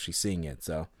game and actually seeing it.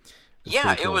 So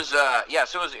yeah, cool. it was so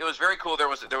it was very cool. There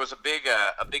was a big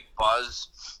buzz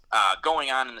going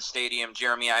on in the stadium,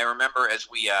 Jeremy. I remember as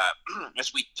we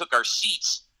took our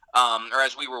seats. Or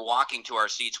as we were walking to our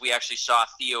seats, we actually saw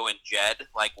Theo and Jed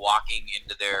like walking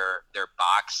into their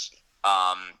box.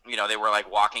 They were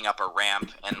like walking up a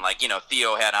ramp, and like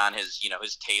Theo had on his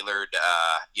his tailored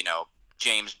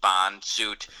James Bond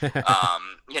suit.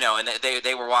 And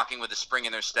they were walking with a spring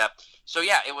in their step. So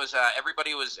yeah, it was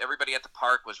everybody at the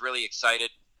park was really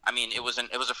excited. I mean, it was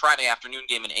a Friday afternoon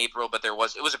game in April, but it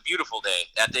was a beautiful day.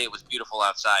 That day it was beautiful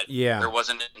outside. Yeah. There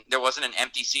wasn't an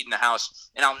empty seat in the house.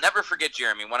 And I'll never forget,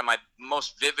 Jeremy, one of my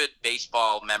most vivid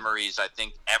baseball memories I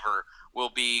think ever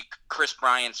will be Chris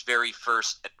Bryant's very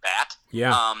first at bat.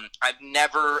 Yeah.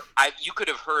 You could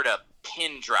have heard a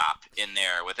pin drop in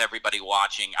there with everybody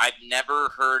watching. I've never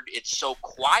heard it so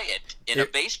quiet in a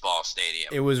baseball stadium.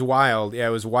 It was wild. Yeah,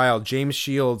 it was wild. James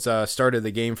Shields started the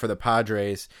game for the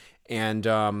Padres. And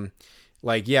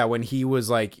when he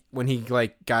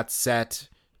got set,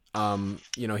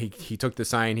 he took the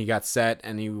sign, he got set,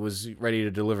 and he was ready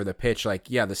to deliver the pitch. Like,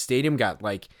 yeah, the stadium got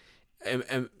like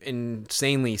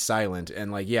insanely silent,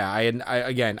 and like, yeah,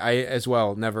 I as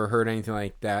well never heard anything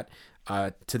like that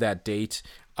to that date.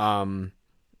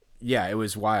 Yeah, it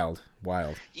was wild.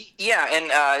 Yeah,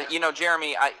 and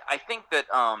Jeremy, I think that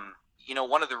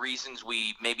one of the reasons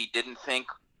we maybe didn't think.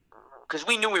 Because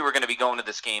we knew we were going to be going to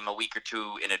this game a week or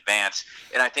two in advance.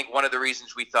 And I think one of the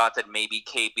reasons we thought that maybe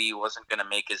KB wasn't going to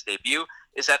make his debut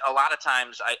is that a lot of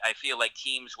times I feel like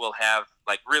teams will have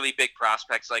like really big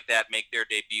prospects like that make their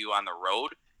debut on the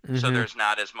road. Mm-hmm. So there's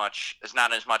not as much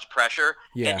pressure.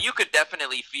 Yeah. And you could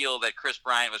definitely feel that Chris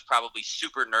Bryant was probably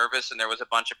super nervous and there was a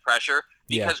bunch of pressure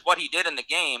because what he did in the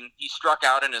game, he struck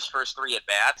out in his first 3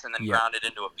 at-bats and then grounded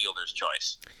into a fielder's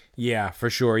choice. Yeah, for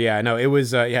sure. Yeah, no, it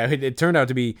was. It turned out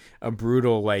to be a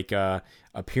brutal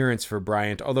appearance for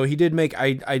Bryant. Although he did make,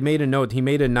 I made a note. He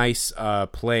made a nice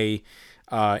play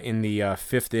in the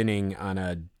 5th inning on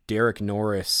a Derek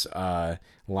Norris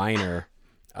liner.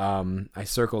 I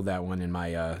circled that one in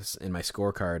my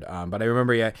scorecard. But I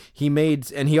remember, he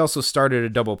made, and he also started a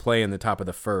double play in the top of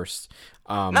the 1st.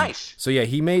 Nice. So yeah,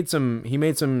 he made some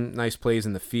nice plays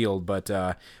in the field, but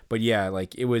yeah,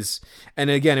 like it was, and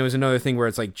again, it was another thing where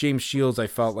it's like James Shields, I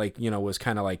felt like, was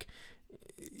kind of like,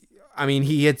 I mean,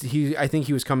 I think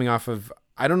he was coming off of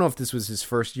I don't know if this was his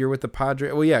first year with the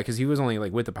Padres. Well, yeah, because he was only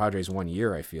like with the Padres 1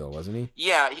 year, I feel, wasn't he?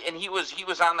 Yeah, and he was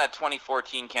on that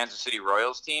 2014 Kansas City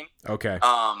Royals team. Okay.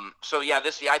 So yeah,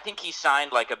 I think he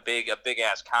signed like a big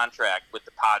ass contract with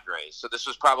the Padres. So this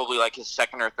was probably like his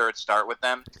second or third start with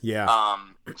them. Yeah.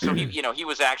 So he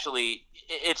was actually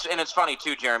it's funny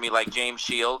too, Jeremy, like James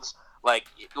Shields,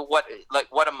 what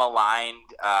a maligned.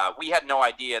 We had no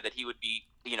idea that he would be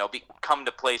come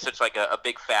to play such like a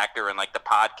big factor in like the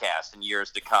podcast in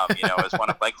years to come, as one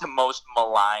of like the most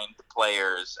maligned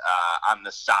players on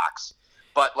the Sox.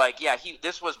 But like, yeah,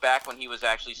 this was back when he was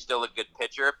actually still a good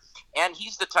pitcher, and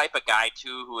he's the type of guy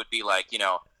too who would be like,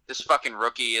 this fucking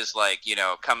rookie is like,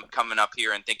 coming up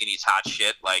here and thinking he's hot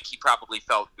shit. Like he probably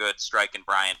felt good striking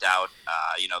Bryant out,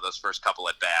 those first couple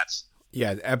at bats.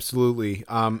 Yeah, absolutely.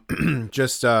 The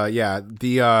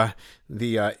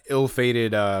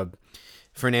ill-fated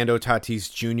Fernando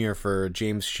Tatis Jr. for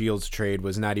James Shields trade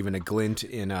was not even a glint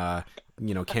in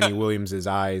Kenny Williams's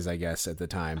eyes, I guess, at the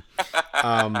time.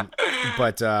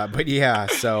 But yeah,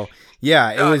 so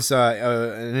yeah, it was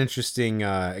an interesting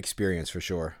experience for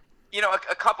sure.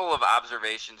 A couple of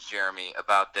observations, Jeremy,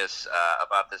 about this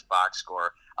box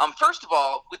score. First of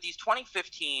all, with these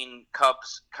 2015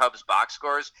 Cubs box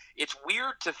scores, it's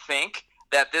weird to think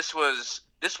that this was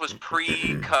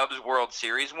pre-Cubs World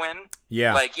Series win.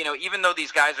 Yeah. Like, even though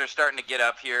these guys are starting to get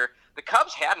up here, the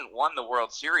Cubs hadn't won the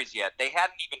World Series yet. They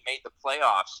hadn't even made the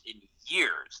playoffs in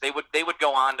years. They would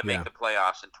go on to make the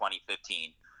playoffs in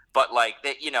 2015. But like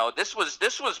this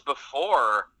was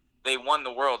before they won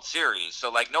the World Series.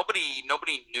 So like nobody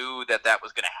knew that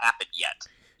was going to happen yet.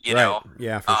 You know?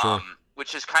 Yeah, for sure.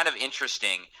 Which is kind of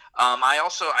interesting. I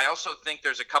also think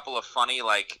there's a couple of funny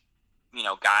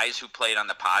guys who played on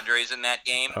the Padres in that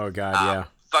game. Oh God, yeah.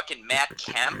 Fucking Matt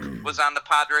Kemp was on the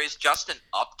Padres. Justin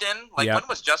Upton, when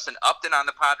was Justin Upton on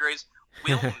the Padres?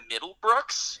 Will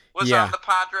Middlebrooks was on the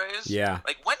Padres. Yeah.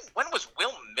 Like when was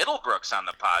Will Middlebrooks on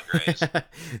the Padres?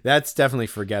 That's definitely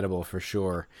forgettable for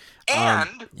sure.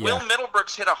 And Will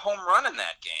Middlebrooks hit a home run in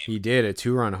that game. He did, a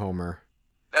 2-run homer.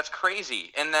 That's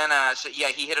crazy. And then,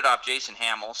 he hit it off Jason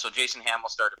Hamill. So Jason Hamill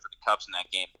started for the Cubs in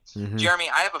that game. Mm-hmm. Jeremy,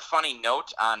 I have a funny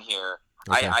note on here.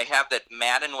 Okay. I have that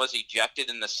Madden was ejected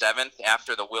in the 7th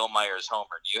after the Will Myers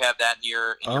homer. Do you have that in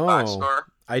your box score?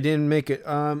 I didn't make it.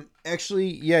 Actually,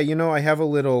 yeah, I have a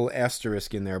little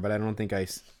asterisk in there, but I don't think I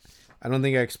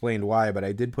explained why, but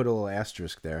I did put a little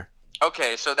asterisk there.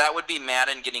 Okay, so that would be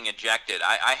Madden getting ejected.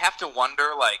 I have to wonder,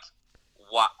 like,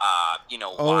 why?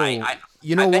 I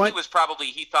bet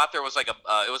he thought there was like it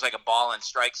was like a ball and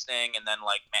strikes thing, and then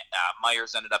like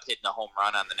Myers ended up hitting a home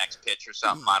run on the next pitch or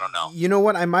something. I don't know. You know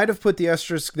what? I might have put the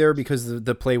asterisk there because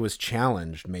the play was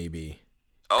challenged. Maybe.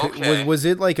 Okay. Was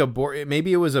it like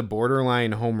maybe it was a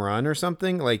borderline home run or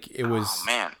something? Like it was. Oh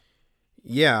man.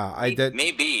 Yeah,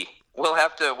 maybe. We'll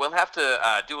have to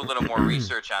do a little more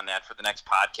research on that for the next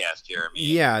podcast, Jeremy.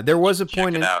 Yeah, there was a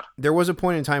point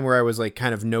in time where I was like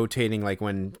kind of notating like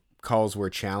when calls were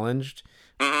challenged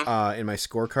in my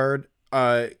scorecard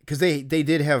because they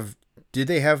did have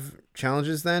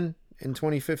challenges then in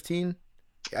 2015.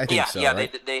 I think so. Yeah,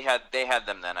 right? they had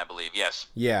them then, I believe. Yes.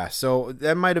 Yeah, so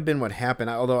that might have been what happened.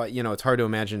 Although it's hard to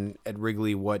imagine at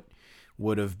Wrigley what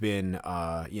would have been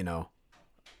a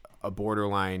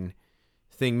borderline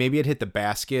thing. Maybe it hit the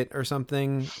basket or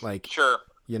something, like sure,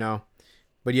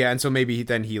 but yeah, and so maybe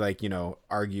then he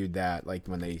argued that like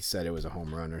when they said it was a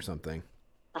home run or something,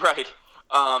 right?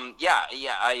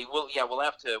 We'll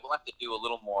have to do a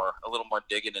little more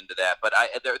digging into that. But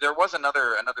there was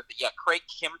another thing. Yeah, Craig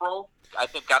Kimbrell, I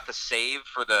think, got the save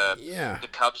for the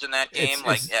Cubs in that game,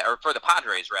 or for the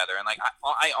Padres rather. And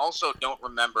I also don't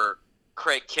remember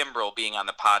Craig Kimbrell being on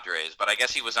the Padres, but I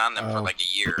guess he was on them for like a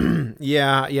year.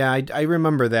 Yeah, I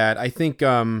remember that. I think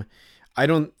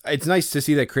it's nice to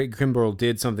see that Craig Kimbrell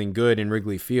did something good in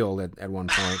Wrigley Field at one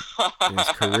point in his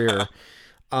career.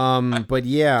 But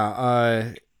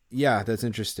yeah, that's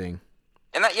interesting.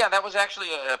 And that was actually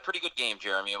a pretty good game,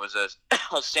 Jeremy. It was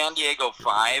a San Diego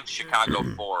 5, Chicago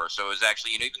 4. So it was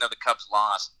actually, even though the Cubs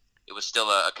lost, it was still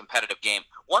a competitive game.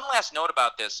 One last note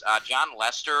about this: John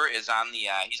Lester is on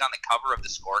he's on the cover of the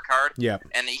scorecard. Yeah,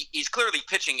 and he's clearly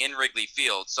pitching in Wrigley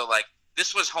Field. So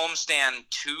this was homestand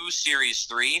 2, series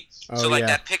 3. So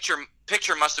that picture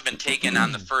must have been taken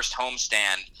on the first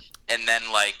homestand. And then,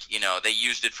 they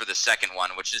used it for the second one,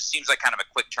 which seems like kind of a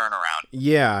quick turnaround.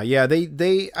 Yeah.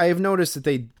 I have noticed that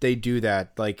they do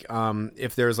that. Like,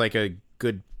 if there's like a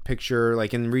good picture,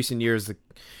 like in recent years,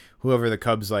 whoever the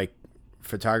Cubs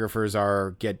photographers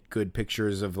get good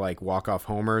pictures of like walk-off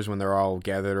homers when they're all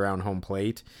gathered around home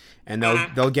plate, and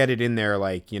they'll get it in there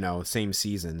same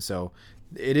season. So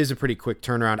it is a pretty quick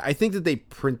turnaround. I think that they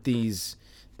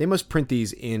must print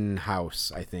these in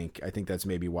house. I think that's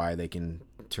maybe why they can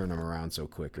turn them around so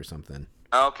quick or something.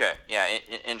 Okay, yeah,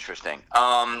 interesting.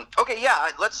 Okay,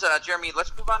 yeah, let's Jeremy,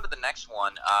 let's move on to the next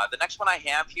one. The next one I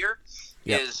have here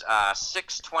is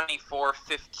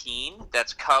 6/24/15.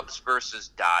 That's Cubs versus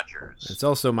Dodgers. It's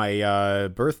also my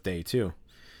birthday too.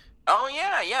 Oh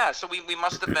yeah. So we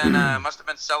must have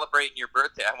been celebrating your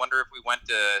birthday. I wonder if we went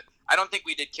to. I don't think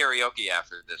we did karaoke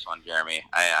after this one, Jeremy.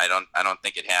 I don't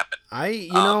think it happened.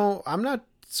 I'm not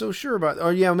so sure about. Oh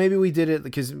yeah, maybe we did it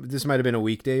because this might have been a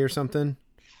weekday or something.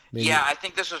 Maybe. Yeah, I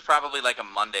think this was probably like a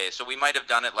Monday, so we might have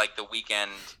done it like the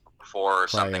weekend before or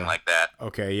something like that.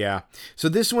 Okay, yeah. So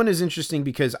this one is interesting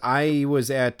because I was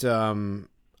at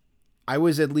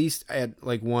least at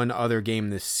like one other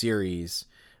game this series.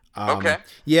 Okay.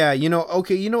 Yeah,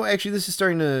 actually this is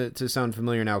starting to sound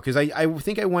familiar now because I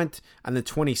think I went on the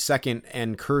 22nd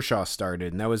and Kershaw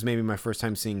started, and that was maybe my first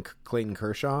time seeing Clayton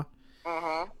Kershaw.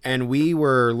 Mm-hmm. And we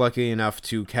were lucky enough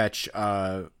to catch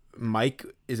Mike.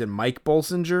 Is it Mike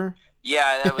Bolsinger?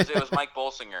 Yeah, it was Mike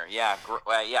Bolsinger. Yeah,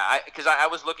 because I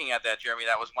was looking at that, Jeremy.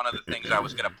 That was one of the things I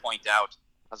was going to point out.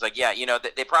 I was like, yeah,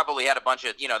 they probably had a bunch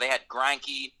of, they had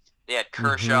Greinke, they had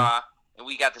Kershaw, and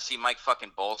we got to see Mike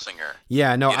fucking Bolsinger.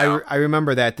 Yeah, no, I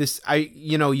remember that. Because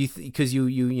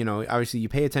obviously you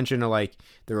pay attention to like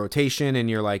the rotation, and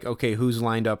you're like, okay, who's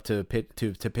lined up to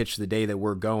pitch the day that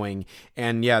we're going?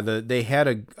 And yeah, they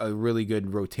had a really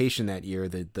good rotation that year,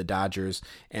 the Dodgers,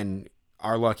 and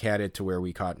our luck had it to where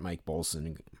we caught Mike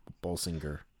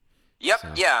Bolsinger. Yep, so.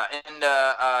 Yeah, and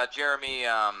Jeremy,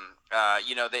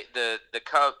 the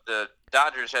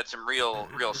Dodgers had some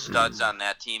real studs on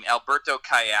that team. Alberto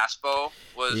Callaspo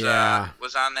was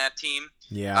on that team.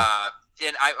 Yeah.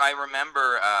 And I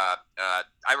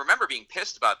remember being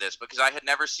pissed about this because I had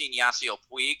never seen Yasiel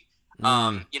Puig.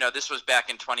 This was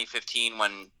back in 2015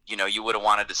 when you would have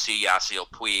wanted to see Yasiel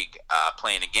Puig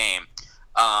playing a game.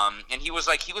 And he was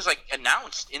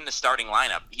announced in the starting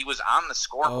lineup. He was on the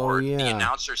scoreboard. Oh, yeah. The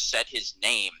announcer said his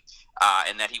name,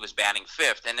 and that he was batting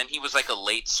fifth. And then he was like a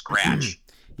late scratch.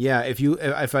 Yeah,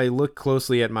 if I look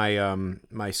closely at my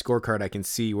my scorecard, I can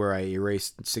see where I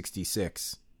erased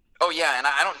 66. Oh yeah, and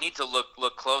I don't need to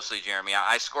look closely, Jeremy.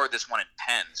 I scored this one in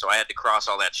pen, so I had to cross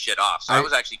all that shit off. So I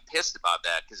was actually pissed about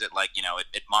that because it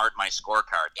marred my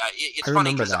scorecard. It's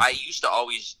funny because I used to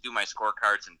always do my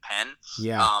scorecards in pen.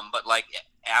 Yeah. But like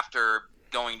after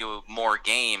going to more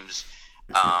games,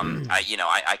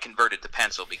 I converted to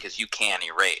pencil because you can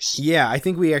erase. Yeah, I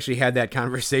think we actually had that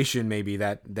conversation maybe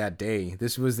that day.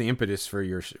 This was the impetus for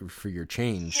your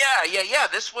change. Yeah.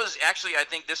 This was actually, I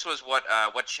think this was what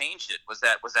changed it was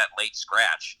that late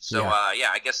scratch. So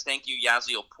I guess thank you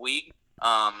Yasiel Puig.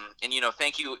 And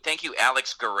thank you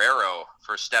Alex Guerrero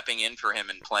for stepping in for him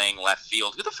and playing left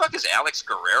field. Who the fuck is Alex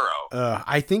Guerrero?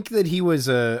 I think that he was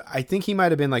I think he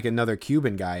might have been like another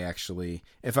Cuban guy actually.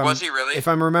 Was he really? If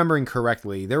I'm remembering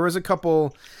correctly, there was a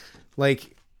couple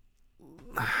like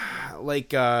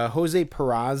Jose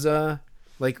Peraza.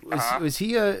 Like is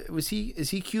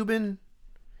he Cuban?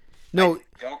 No.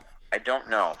 I don't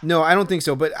know. No, I don't think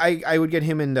so. But I would get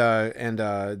him and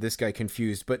this guy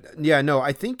confused. But yeah, no,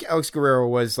 I think Alex Guerrero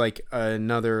was like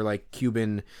another like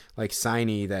Cuban like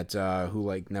signee that who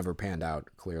like never panned out.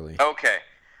 Clearly. Okay.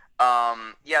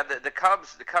 The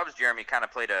Cubs, Jeremy, kind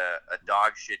of played a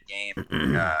dog shit game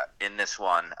in this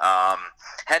one.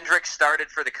 Hendricks started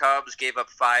for the Cubs, gave up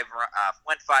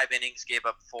went 5 innings, gave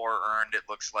up 4 earned. It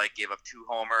looks like gave up 2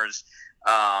 homers.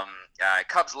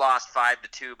 Cubs lost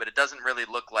 5-2, but it doesn't really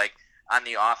look like on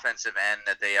the offensive end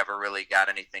that they ever really got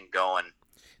anything going.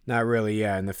 Not really,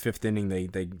 yeah. In the 5th inning, they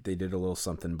did a little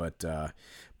something, but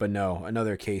no,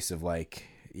 another case of like,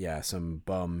 yeah, some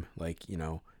bum like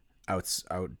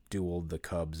out-dueled the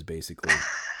Cubs basically.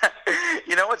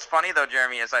 You know what's funny though,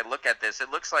 Jeremy? As I look at this,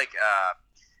 it looks like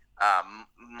a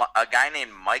guy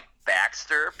named Mike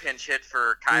Baxter pinch hit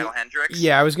for Kyle Hendricks.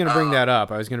 Yeah, I was gonna bring that up.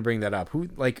 Who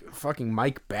like fucking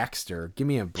Mike Baxter? Give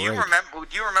me a break. Do you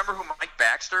remember who Mike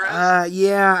Baxter is?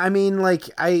 Yeah. I mean, like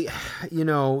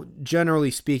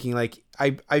generally speaking, like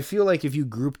I feel like if you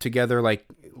group together like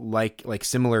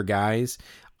similar guys,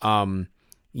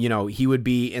 he would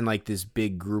be in like this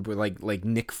big group with like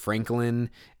Nick Franklin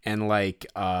and like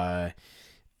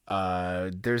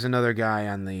there's another guy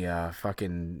on the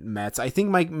fucking Mets. I think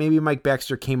Mike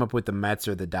Baxter came up with the Mets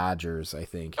or the Dodgers, I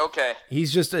think. Okay.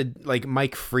 He's just like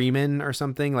Mike Freeman or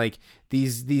something. Like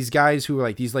these guys who are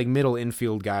like these like middle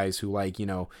infield guys who like,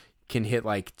 can hit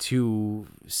like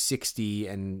 260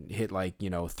 and hit like,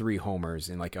 3 homers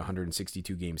in like a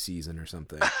 162 game season or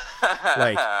something.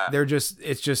 Like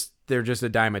they're just a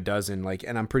dime a dozen. Like,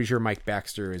 and I'm pretty sure Mike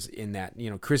Baxter is in that. You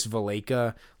know, Chris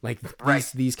Valleca, like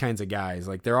these kinds of guys.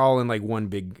 Like they're all in like one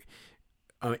big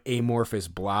amorphous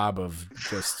blob of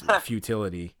just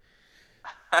futility.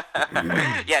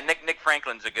 Yeah, Nick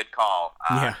Franklin's a good call.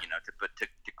 You know,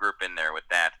 to group in there with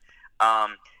that.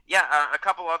 A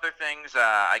couple other things.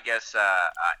 I guess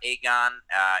Aegon,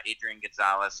 Adrian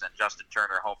Gonzalez, and Justin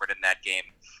Turner homered in that game,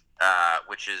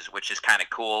 which is kind of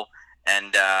cool.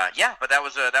 And but that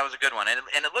was a good one.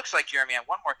 And it looks like, Jeremy,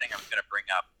 one more thing I was going to bring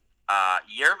up.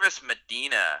 Yervis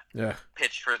Medina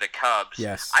pitched for the Cubs.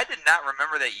 Yes. I did not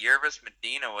remember that Yervis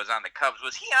Medina was on the Cubs.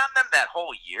 Was he on them that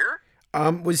whole year?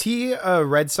 Was he a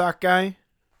Red Sox guy?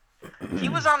 He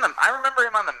was on them. I remember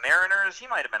him on the Mariners. He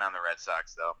might have been on the Red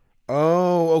Sox though.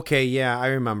 Oh, okay, yeah, I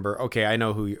remember. Okay, I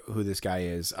know who this guy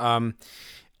is.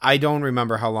 I don't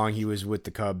remember how long he was with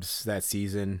the Cubs that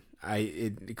season.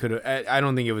 I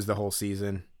don't think it was the whole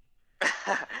season.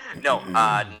 No,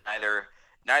 neither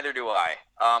do I.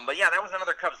 But yeah, that was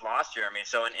another Cubs loss, Jeremy.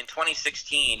 So in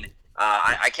 2016,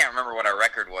 I can't remember what our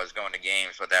record was going to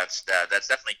games, but that's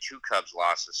definitely 2 Cubs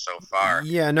losses so far.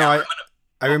 Yeah, no,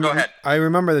 I remember. Go ahead. I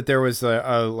remember that there was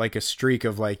a streak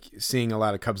of like seeing a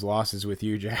lot of Cubs losses with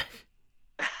you, Jack.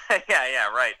 yeah,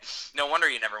 right. No wonder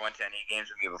you never went to any games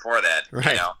with me before that.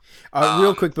 Right. You know?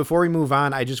 Real quick before we move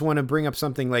on, I just want to bring up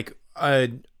something like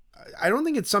I don't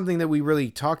think it's something that we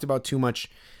really talked about too much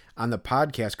on the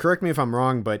podcast. Correct me if I'm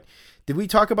wrong, but did we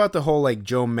talk about the whole like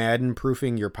Joe Madden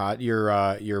proofing your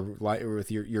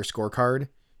scorecard?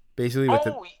 Basically, with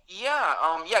good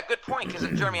point. Because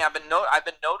Jeremy, I've been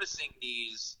noticing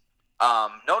these,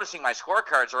 noticing my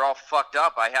scorecards are all fucked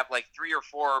up. I have like 3 or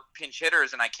 4 pinch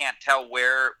hitters, and I can't tell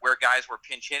where guys were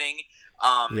pinch hitting.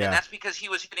 And that's because he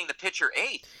was hitting the pitcher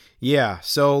 8th. Yeah,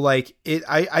 so like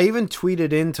I even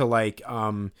tweeted into like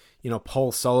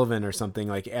Paul Sullivan or something,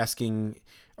 like asking,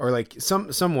 or like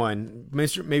someone,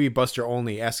 maybe Buster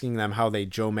Olney, asking them how they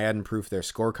Joe Madden proof their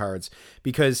scorecards.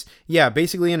 Because,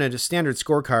 basically in a standard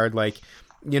scorecard, like,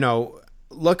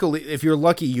 luckily, if you're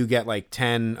lucky, you get like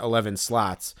 10, 11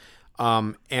 slots.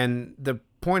 And the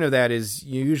point of that is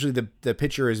usually the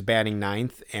pitcher is batting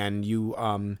 9th, and you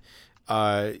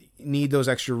need that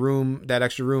extra room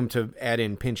to add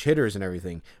in pinch hitters and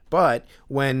everything. But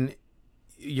when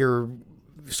you're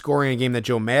scoring a game that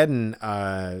Joe Madden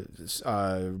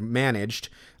managed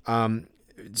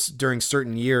during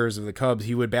certain years of the Cubs,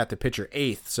 he would bat the pitcher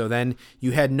 8th. So then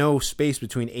you had no space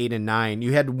between 8 and 9.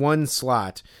 You had one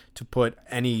slot to put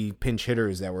any pinch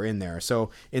hitters that were in there. So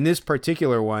in this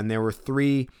particular one, there were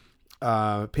 3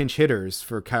 pinch hitters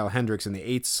for Kyle Hendricks in the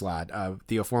 8th slot.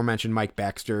 The aforementioned Mike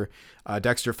Baxter,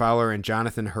 Dexter Fowler, and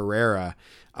Jonathan Herrera.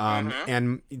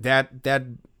 And that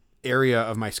area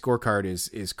of my scorecard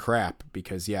is crap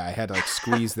because I had to like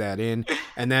squeeze that in,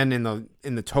 and then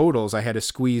in the totals I had to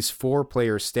squeeze 4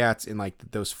 player stats in like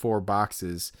those 4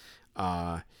 boxes.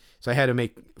 So I had to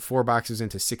make 4 boxes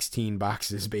into 16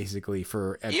 boxes basically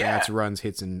for at bats, runs,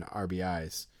 hits, and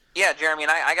RBIs. Yeah, Jeremy,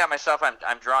 and I got myself.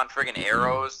 I'm drawing friggin'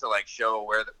 arrows to like show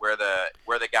where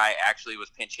the guy actually was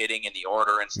pinch hitting in the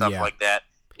order and stuff like that.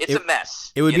 It's a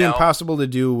mess. It would be impossible to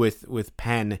do with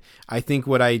pen. I think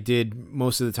what I did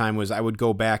most of the time was I would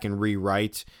go back and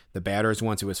rewrite the batters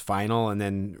once it was final, and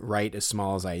then write as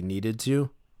small as I needed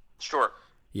to. Sure.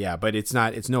 Yeah, but it's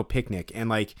no picnic. And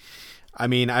like, I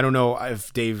mean, I don't know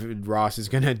if David Ross is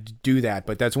gonna do that,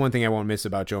 but that's one thing I won't miss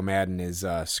about Joe Madden is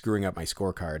screwing up my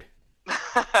scorecard.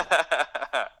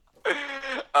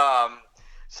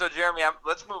 So Jeremy,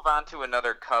 let's move on to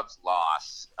another Cubs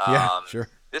loss. Sure.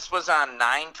 This was on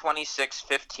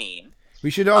 9/26/15. We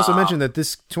should also mention that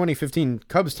this 2015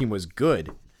 Cubs team was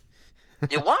good.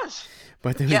 It was.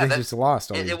 But then they just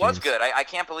lost all these games. Was good. I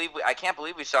can't believe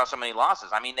we saw so many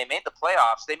losses. I mean, they made the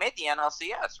playoffs. They made the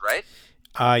NLCS, right?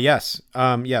 Yes.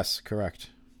 Yes, correct.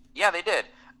 Yeah, they did.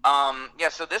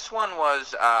 So this one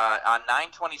was on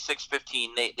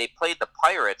 9/26/15. They played the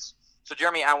Pirates. So,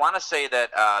 Jeremy, I want to say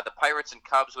that the Pirates and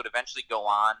Cubs would eventually go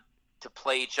on to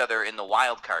play each other in the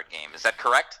wild card game. Is that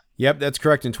correct? Yep, that's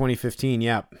correct. In 2015,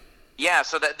 yep. Yeah,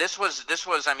 so that this was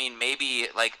I mean, maybe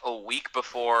like a week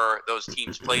before those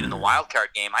teams played in the wild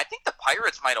card game. I think the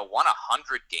Pirates might have won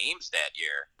 100 games that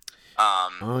year.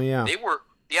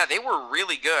 They were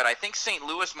really good. I think St.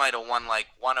 Louis might have won like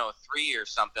 103 or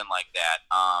something like that.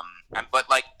 But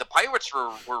like the Pirates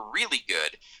were really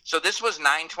good. So this was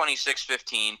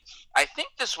 9/26/15. I think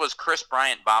this was Chris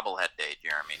Bryant bobblehead day,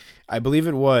 Jeremy. I believe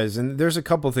it was. And there's a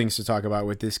couple things to talk about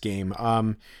with this game.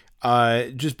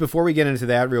 Just before we get into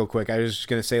that real quick, I was just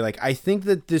going to say, like, I think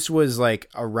that this was like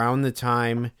around the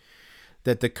time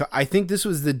that I think this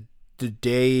was the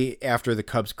day after the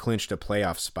Cubs clinched a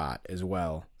playoff spot as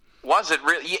well. Was it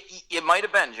really? It might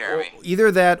have been, Jeremy.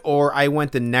 Either that or I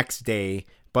went the next day.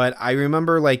 But I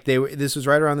remember like this was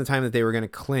right around the time that they were going to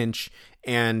clinch,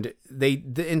 and they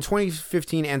in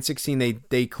 2015 and 16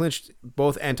 they clinched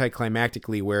both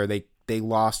anticlimactically, where they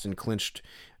lost and clinched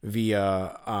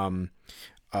via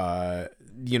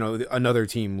another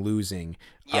team losing.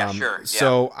 Yeah, sure. Yeah.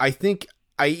 So I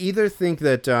either think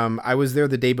that I was there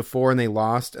the day before and they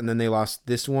lost, and then they lost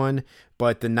this one,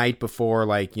 but the night before,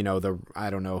 like, I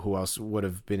don't know who else would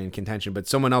have been in contention, but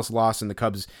someone else lost and the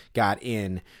Cubs got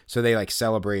in, so they like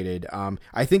celebrated.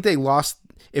 I think they lost.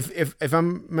 If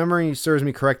I'm memory serves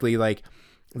me correctly, like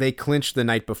they clinched the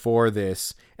night before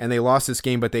this and they lost this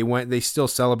game, but they still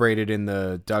celebrated in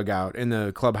the dugout in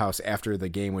the clubhouse after the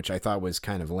game, which I thought was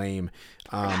kind of lame.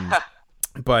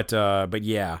 But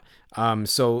yeah.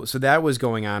 So that was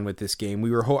going on with this game.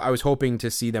 I was hoping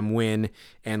to see them win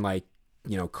and like,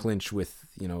 clinch with,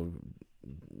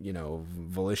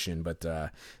 volition, but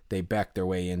they backed their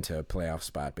way into a playoff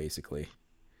spot basically.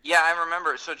 Yeah, I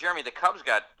remember. So Jeremy, the Cubs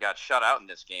got shut out in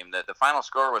this game. The final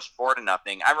score was 4-0.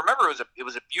 I remember it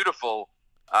was a beautiful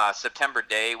September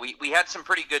day. We had some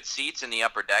pretty good seats in the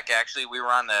upper deck. Actually, we were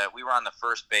on the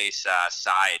first base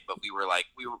side, but we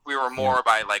were more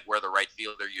by like where the right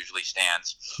fielder usually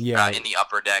stands. Yeah, in the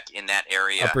upper deck in that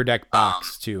area. Upper deck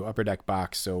box too. Upper deck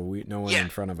box. So no one in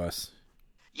front of us.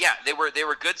 Yeah, they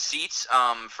were good seats.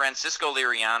 Francisco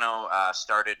Liriano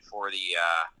started for the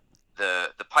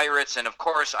Pirates, and of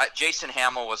course Jason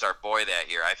Hamill was our boy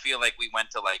that year. I feel like we went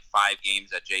to like 5 games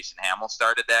that Jason Hamill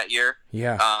started that year.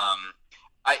 Yeah.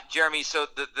 Jeremy, so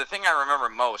the thing I remember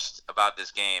most about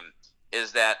this game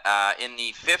is that in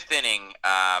the 5th inning,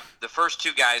 the first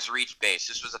 2 guys reached base.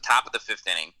 This was the top of the 5th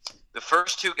inning. The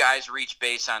first 2 guys reached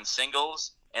base on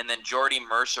singles, and then Jordy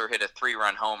Mercer hit a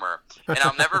 3-run homer. And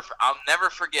I'll never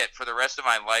forget for the rest of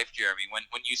my life, Jeremy,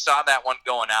 when you saw that one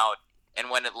going out, and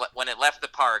when it left the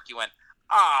park, you went,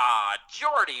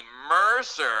 Jordy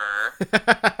Mercer.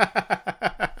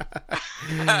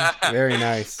 Very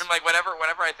nice. And like whenever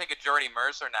I think of Jordy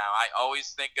Mercer now, I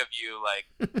always think of you like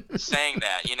saying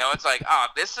that. It's like,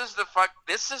 this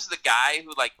is the guy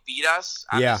who like beat us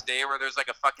on this day where there's like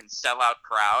a fucking sellout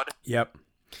crowd. Yep.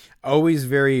 Always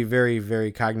very, very,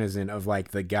 very cognizant of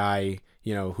like the guy,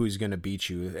 who's gonna beat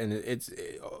you, and it's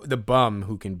the bum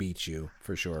who can beat you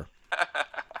for sure.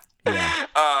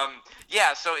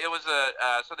 Yeah. So it was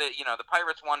the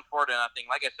Pirates won 4-0.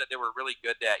 Like I said, they were really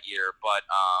good that year, but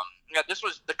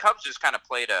the Cubs just kind of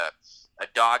played a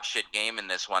dog shit game in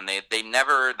this one. They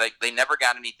never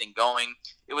got anything going.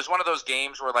 It was one of those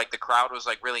games where like the crowd was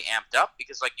like really amped up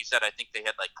because, like you said, I think they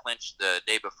had like clinched the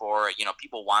day before.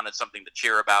 People wanted something to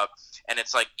cheer about, and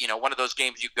it's like one of those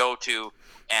games you go to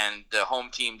and the home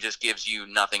team just gives you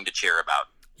nothing to cheer about.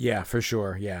 Yeah, for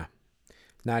sure. Yeah.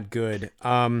 Not good.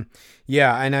 I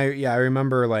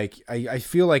remember like I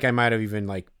feel like I might have even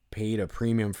like paid a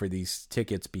premium for these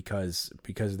tickets because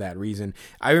of that reason.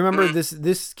 I remember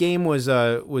this game was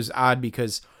odd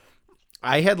because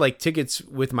I had like tickets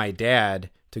with my dad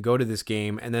to go to this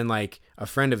game, and then like a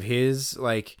friend of his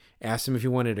like asked him if he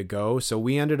wanted to go, so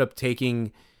me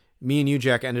and you,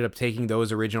 Jack, ended up taking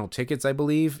those original tickets, I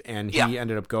believe, and he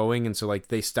ended up going, and so like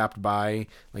they stopped by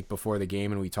like before the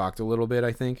game and we talked a little bit,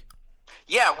 I think.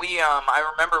 Yeah,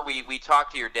 I remember we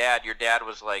talked to your dad. Your dad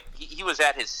was like, he was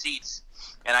at his seats,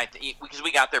 and because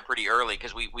we got there pretty early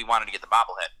because we wanted to get the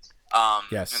bobblehead.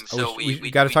 Yes. And so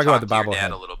we got to talk about the bobblehead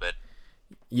bobblehead a little bit.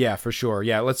 Yeah, for sure.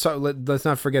 Yeah, let's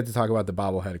not forget to talk about the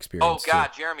bobblehead experience. Oh God,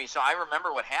 too. Jeremy. So I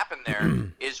remember what happened there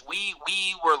is we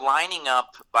were lining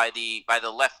up by the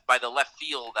left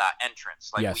field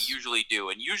entrance like we usually do,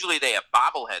 and usually they have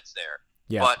bobbleheads there.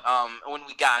 Yeah. But when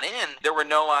we got in, there were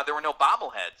no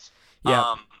bobbleheads.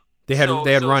 Yeah, they had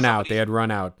run out. They had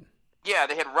run out. Yeah,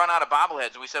 they had run out of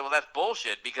bobbleheads, and we said, "Well, that's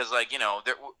bullshit," because, like,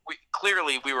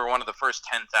 clearly we were one of the first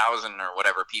 10,000 or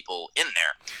whatever people in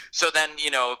there. So then,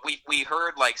 we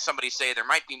heard like somebody say there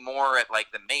might be more at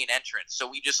like the main entrance. So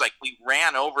we just we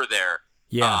ran over there.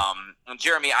 Yeah. And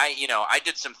Jeremy, I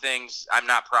did some things I'm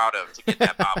not proud of to get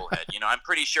that bobblehead. I'm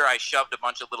pretty sure I shoved a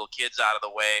bunch of little kids out of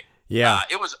the way. Yeah.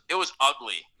 It was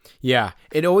ugly. Yeah,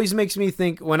 it always makes me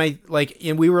think when I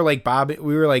and we were like bobbing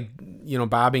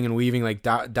and weaving, like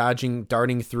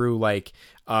darting through like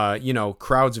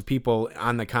crowds of people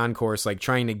on the concourse, like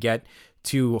trying to get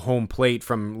to home plate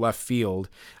from left field.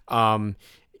 And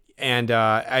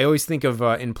I always think of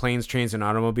in Planes, Trains, and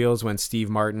Automobiles when Steve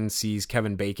Martin sees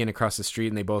Kevin Bacon across the street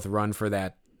and they both run for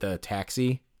the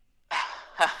taxi.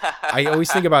 I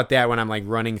always think about that when I'm like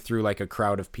running through like a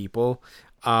crowd of people.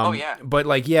 But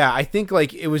like, yeah, I think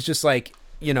like it was just like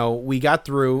you know, we got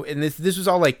through, and this was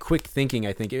all like quick thinking,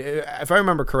 I think. If I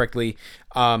remember correctly,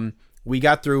 we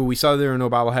got through, we saw there were no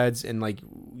bobbleheads, and like,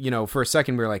 you know, for a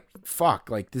second we were like, fuck,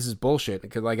 like this is bullshit.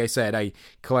 Because like I said, I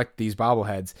collect these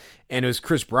bobbleheads, and it was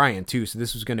Chris Bryant too, so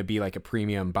this was going to be like a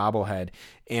premium bobblehead.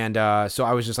 And so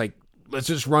I was just like, let's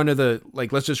just run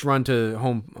to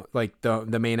home, like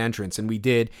the main entrance. And we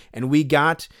did, and we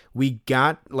got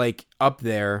like up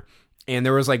there, and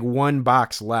there was like one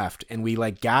box left, and we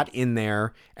like got in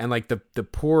there, and like the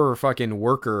poor fucking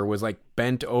worker was like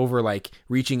bent over, like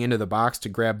reaching into the box to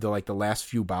grab the last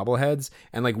few bobbleheads,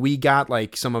 and like we got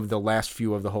like some of the last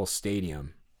few of the whole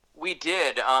stadium. We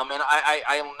did, and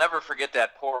I'll never forget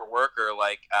that poor worker.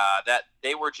 Like that,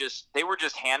 they were just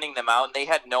handing them out, and they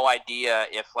had no idea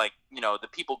if, like, you know, the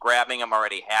people grabbing them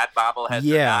already had bobbleheads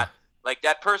or not. Like,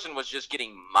 that person was just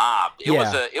getting mobbed. It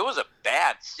was a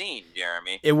bad scene,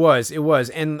 Jeremy. It was,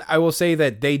 and I will say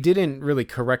that they didn't really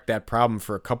correct that problem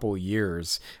for a couple of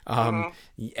years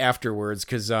afterwards,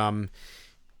 because I've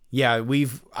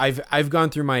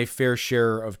gone through my fair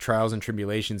share of trials and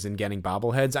tribulations in getting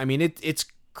bobbleheads. I mean, it's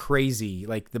crazy.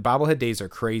 Like, the bobblehead days are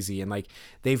crazy, and like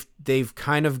they've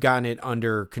kind of gotten it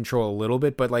under control a little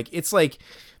bit, but like it's like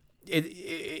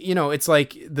you know, it's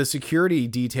like the security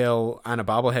detail on a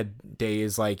bobblehead day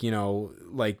is like, you know,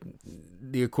 like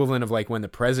the equivalent of like when the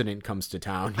president comes to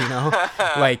town, you know.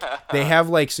 Like, they have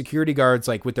like security guards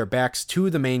like with their backs to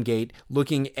the main gate,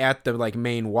 looking at the like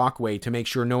main walkway to make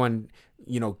sure no one,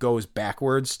 you know, goes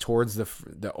backwards towards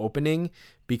the opening,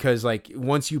 because like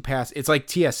once you pass, it's like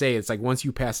TSA, it's like once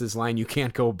you pass this line you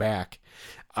can't go back.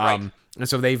 Right. And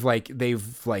so they've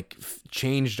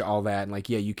changed all that, and like,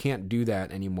 yeah, you can't do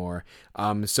that anymore.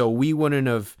 So we wouldn't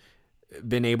have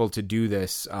been able to do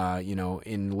this, you know,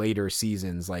 in later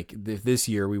seasons. Like this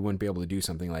year, we wouldn't be able to do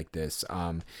something like this,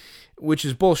 which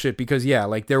is bullshit, because yeah,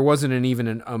 like there wasn't an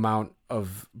even amount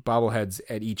of bobbleheads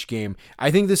at each game.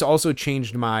 I think this also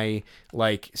changed my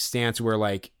like stance, where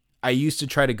like I used to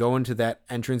try to go into that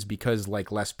entrance because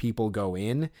like less people go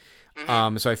in.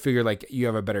 So I figured like you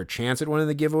have a better chance at one of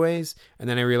the giveaways, and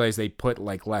then I realized they put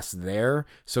like less there.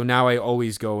 So now I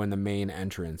always go in the main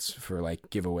entrance for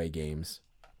like giveaway games.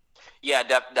 Yeah,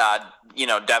 you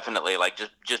know, definitely. Like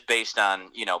just based on,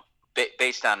 you know,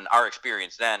 based on our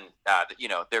experience then, you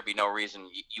know, there'd be no reason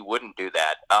you wouldn't do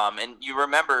that. And you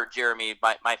remember, Jeremy,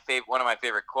 one of my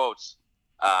favorite quotes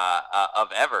of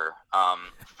ever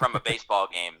from a baseball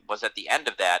game was at the end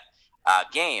of that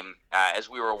game, as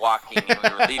we were walking and we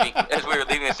were leaving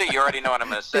the city. You already know what I'm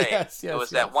going to say. Yes, it was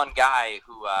that one guy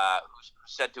who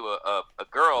said to a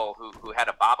girl who had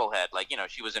a bobblehead, like, you know,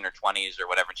 she was in her 20s or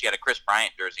whatever, and she had a Chris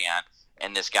Bryant jersey on,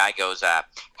 and this guy goes,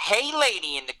 "Hey,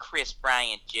 lady in the Chris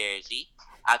Bryant jersey,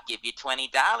 I'll give you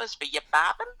 $20 for your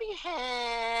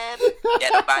bobblehead.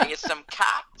 That'll buy you some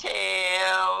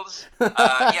cocktails."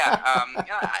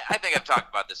 I think I've talked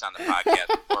about this on the podcast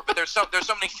before, but there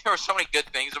were so many good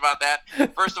things about that.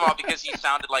 First of all, because he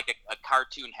sounded like a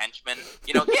cartoon henchman.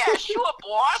 You know, yeah, sure,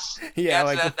 boss.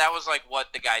 Yeah, that was like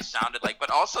what the guy sounded like. But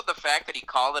also the fact that he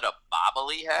called it a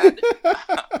bobblehead.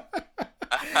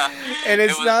 And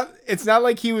it's not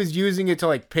like he was using it to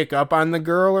like pick up on the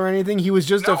girl or anything. He was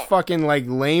just a fucking like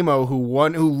lame-o who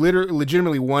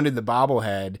legitimately wanted the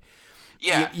bobblehead.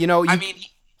 Yeah, you know. I mean,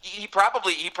 he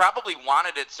probably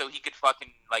wanted it so he could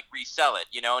fucking like resell it,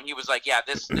 you know. And he was like, yeah,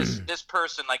 this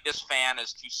person, like this fan,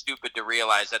 is too stupid to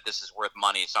realize that this is worth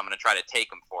money, so I'm gonna try to take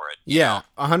him for it. Yeah,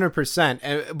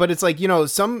 100%. But it's like, you know,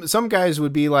 some guys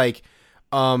would be like,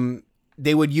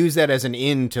 they would use that as an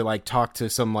in to like talk to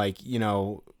some like, you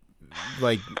know,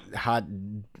 like hot,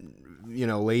 you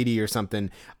know, lady or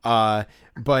something.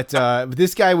 But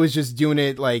this guy was just doing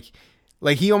it like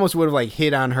he almost would have like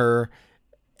hit on her,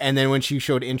 and then when she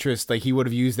showed interest, like he would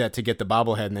have used that to get the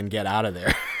bobblehead and then get out of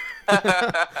there.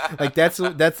 Like that's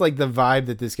like the vibe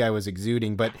that this guy was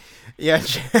exuding. But yeah,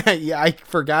 I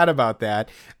forgot about that.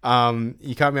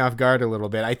 You caught me off guard a little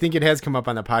bit. I think it has come up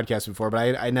on the podcast before,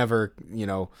 but I never, you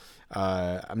know,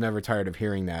 I'm never tired of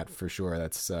hearing that, for sure.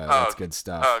 That's good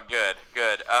stuff. Oh, good.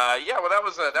 Yeah, well, that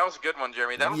was a good one,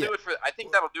 Jeremy. I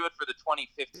think that'll do it for the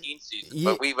 2015 season.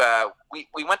 But we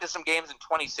went to some games in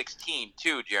 2016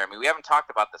 too, Jeremy. We haven't talked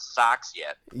about the Sox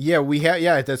yet. Yeah, we have.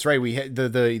 Yeah, that's right. We had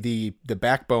the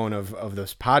backbone of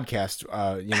this podcast.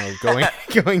 You know,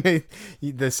 going to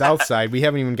the South Side. We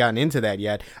haven't even gotten into that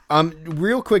yet.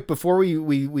 Real quick before we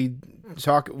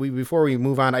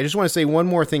move on, I just want to say one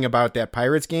more thing about that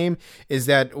Pirates game, is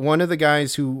that one of the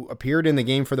guys who appeared in the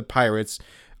game for the Pirates,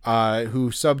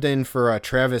 who subbed in for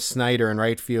Travis Snyder in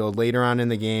right field later on in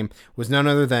the game, was none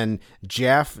other than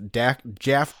Jaff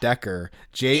Decker,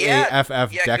 Jaff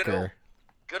Decker.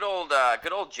 Good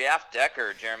old Jeff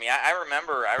Decker, Jeremy. I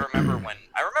remember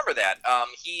that.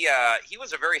 He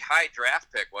was a very high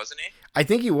draft pick, wasn't he? I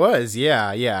think he was,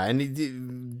 yeah, and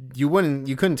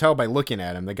you couldn't tell by looking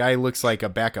at him. The guy looks like a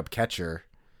backup catcher.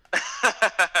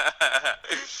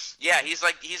 Yeah, he's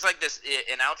like this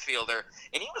an outfielder,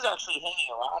 and he was actually hanging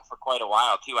around for quite a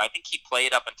while too. I think he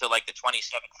played up until like the 2017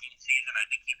 season. I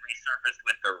think he resurfaced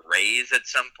with the Rays at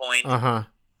some point.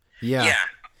 Yeah. Yeah.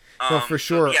 Well, for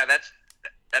sure. So yeah,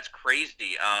 that's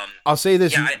crazy. I'll say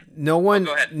this: yeah, go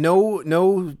ahead.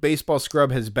 no baseball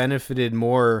scrub has benefited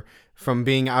more from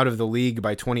being out of the league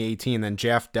by 2018 than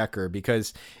Jeff Decker,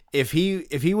 because if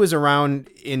he was around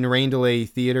in rain delay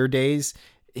theater days,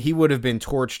 he would have been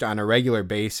torched on a regular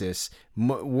basis,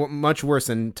 much worse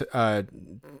than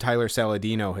Tyler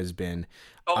Saladino has been.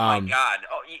 Oh my God!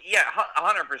 Oh yeah,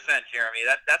 100%, Jeremy.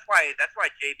 That's why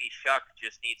JB Shuck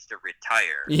just needs to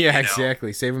retire. Yeah,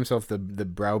 exactly. Save himself the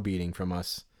browbeating from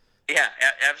us. Yeah,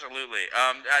 absolutely.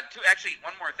 Actually,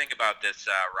 one more thing about this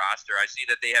roster. I see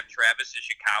that they have Travis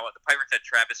Ishikawa. The Pirates had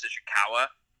Travis Ishikawa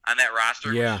on that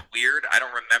roster, Yeah. which is weird. I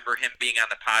don't remember him being on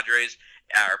the Padres,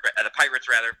 or the Pirates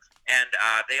rather. And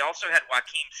they also had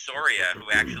Joaquim Soria, who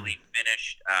actually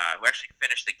finished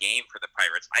the game for the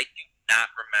Pirates. I do not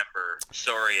remember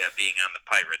Soria being on the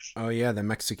Pirates. Oh yeah, the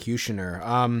Executioner.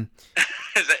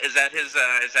 Is that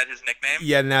his nickname?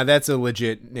 Yeah, now that's a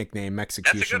legit nickname,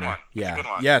 Executioner. That's a good one. Yeah, That's a good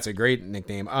one. Yeah, it's a great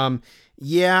nickname.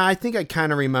 Yeah, I think I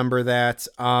kind of remember that.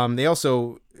 They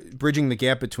also bridging the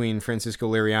gap between Francisco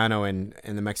Liriano and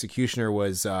the Executioner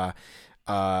was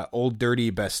Old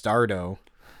Dirty Bastardo,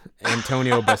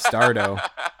 Antonio Bastardo.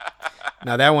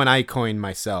 Now that one I coined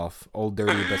myself, Old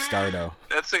Dirty Bastardo.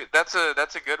 That's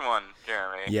a good one,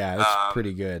 Jeremy. Yeah, that's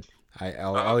pretty good.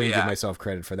 I'll even give myself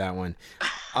credit for that one.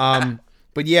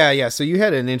 But yeah. So you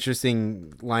had an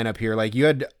interesting lineup here. Like you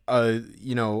had,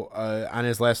 on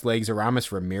his last legs,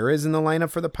 Aramis Ramirez in the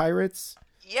lineup for the Pirates.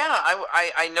 Yeah,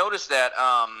 I noticed that.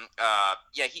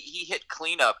 He hit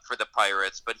cleanup for the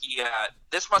Pirates, but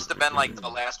this must have been like the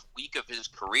last week of his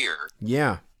career.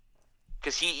 Yeah.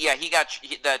 Because the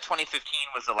 2015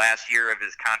 was the last year of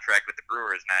his contract with the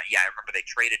Brewers. I remember they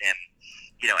traded him,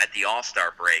 at the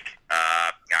All-Star break.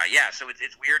 So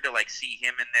it's weird to like see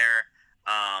him in there.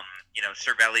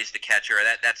 Cervelli's the catcher.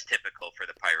 That's typical for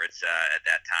the Pirates at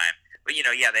that time. But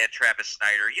they had Travis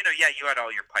Snyder. You had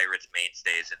all your Pirates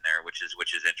mainstays in there, which is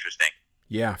interesting.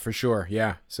 Yeah, for sure.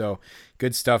 Yeah, so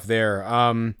good stuff there.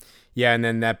 And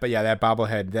then that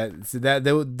bobblehead.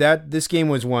 That this game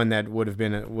was one that would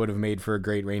have made for a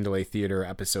great rain delay theater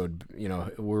episode.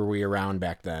 Were we around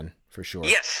back then? For sure.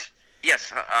 Yes,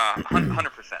 100%.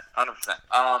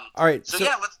 All right. So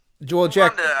let's. Well,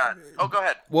 Jack. Go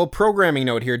ahead. Well, programming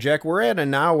note here, Jack. We're at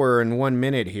an hour and 1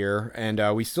 minute here, and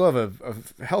we still have a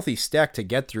healthy stack to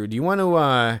get through. Do you want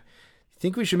to?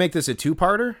 Think we should make this a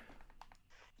two-parter?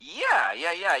 Yeah.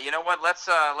 You know what? Let's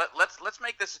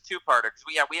make this a two-parter because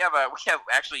we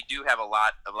actually have a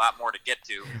lot more to get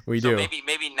to. We do.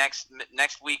 Maybe next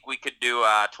week we could do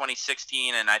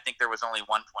 2016, and I think there was only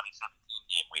one 2017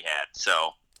 game we had.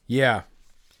 So yeah.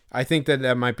 I think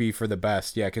that might be for the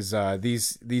best, yeah, because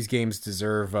these games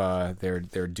deserve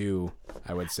their due,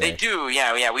 I would say. They do,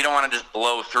 yeah. We don't want to just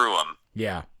blow through them.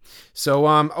 Yeah. So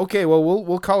okay, well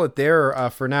we'll call it there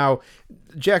for now.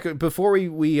 Jack, before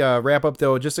we wrap up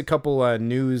though, just a couple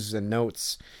news and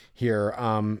notes here,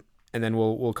 and then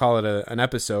we'll call it an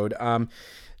episode.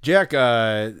 Jack,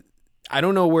 I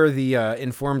don't know where the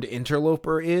informed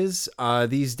interloper is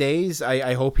these days.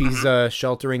 I hope he's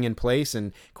sheltering in place.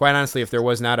 And quite honestly, if there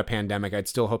was not a pandemic, I'd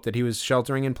still hope that he was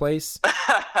sheltering in place.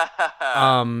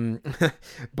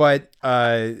 But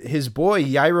his boy,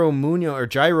 Jairo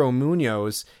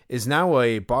Munoz, is now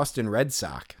a Boston Red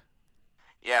Sox.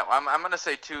 Yeah, I'm going to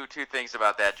say two things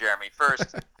about that, Jeremy.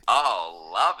 First,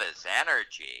 love his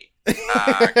energy.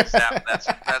 'Cause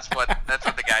that's what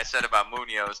the guy said about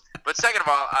Munoz. But second of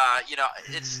all,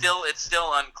 it's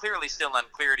still unclear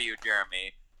to you,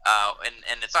 Jeremy,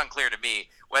 and it's unclear to me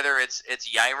whether it's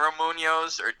Jairo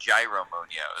Munoz or Jairo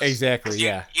Munoz. Exactly.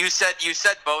 Yeah. You said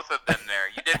both of them there.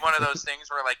 You did one of those things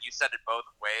where like you said it both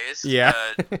ways. Yeah.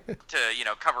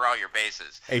 To cover all your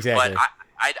bases. Exactly. But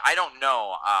I don't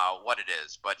know what it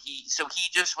is, but he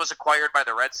just was acquired by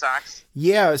the Red Sox.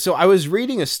 Yeah, so I was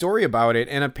reading a story about it,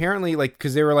 and apparently,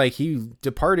 because they were like he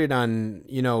departed on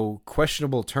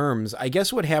questionable terms. I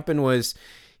guess what happened was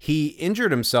he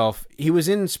injured himself. He was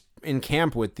in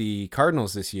camp with the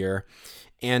Cardinals this year,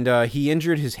 and he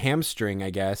injured his hamstring,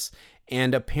 I guess.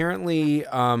 And apparently,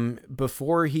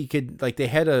 before he could, they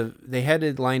had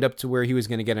it lined up to where he was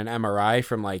going to get an MRI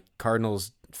from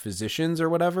Cardinals physicians or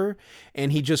whatever,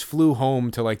 and he just flew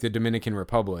home to like the Dominican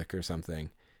Republic or something.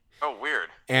 Oh, weird.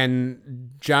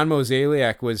 And John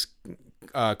Mozeliak was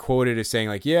quoted as saying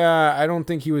like, yeah, I don't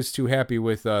think he was too happy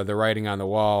with the writing on the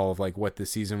wall of like what the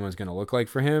season was going to look like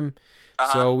for him.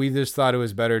 So we just thought it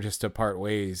was better just to part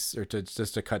ways or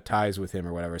to cut ties with him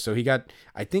or whatever. So he got,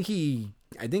 I don't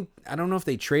know if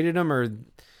they traded him or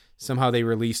somehow they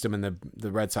released him and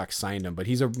the Red Sox signed him, but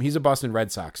he's a Boston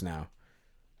Red Sox now.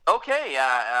 Okay.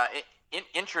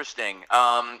 Interesting.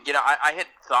 I had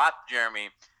thought, Jeremy,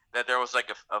 that there was like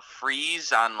a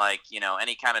freeze on like,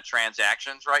 any kind of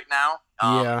transactions right now.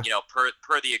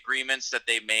 Per the agreements that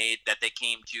they made, that they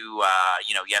came to,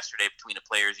 yesterday between the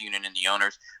players union and the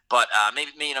owners. But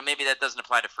maybe that doesn't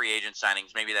apply to free agent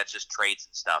signings. Maybe that's just trades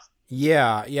and stuff.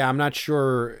 Yeah. I'm not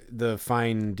sure the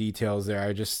fine details there.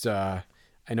 I just, I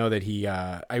know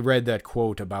that I read that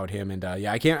quote about him and,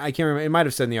 I can't remember. It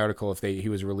might've said in the article if he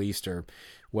was released or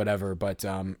whatever, but,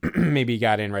 maybe he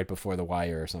got in right before the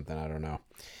wire or something. I don't know.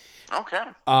 Okay.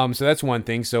 So that's one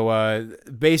thing. So,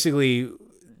 basically,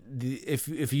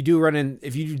 if you do run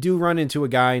into a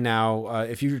guy now,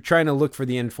 if you're trying to look for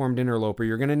the informed interloper,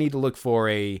 you're going to need to look for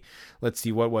let's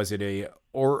see, what was it?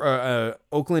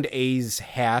 Oakland A's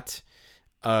hat,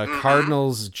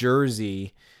 Cardinals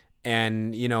jersey,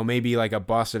 and, maybe like a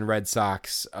Boston Red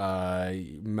Sox,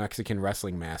 Mexican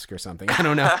wrestling mask or something. I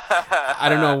don't know. I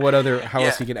don't know how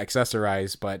else he can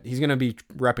accessorize, but he's going to be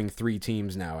repping 3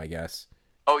 teams now, I guess.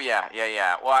 Oh, yeah.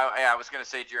 Well, I was going to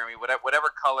say, Jeremy, whatever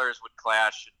colors would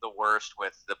clash the worst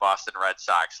with the Boston Red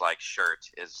Sox like shirt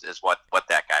is what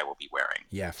that guy will be wearing.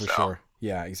 Yeah, for sure.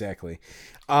 Yeah, exactly.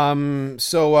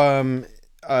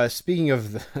 Speaking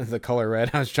of the color red,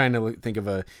 I was trying to think of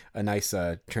a nice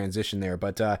transition there,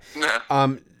 but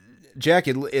Jack,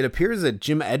 it appears that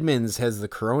Jim Edmonds has the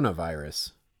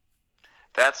coronavirus.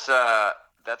 That's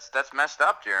messed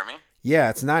up, Jeremy.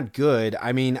 Yeah, it's not good.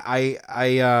 I mean,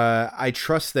 I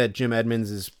trust that Jim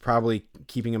Edmonds is probably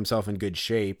keeping himself in good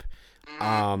shape.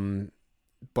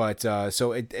 But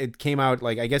so it came out,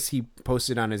 like, I guess he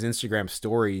posted on his Instagram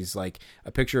stories like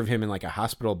a picture of him in like a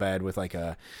hospital bed with like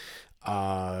a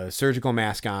surgical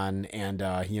mask on and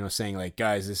saying like,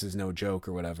 guys, this is no joke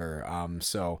or whatever.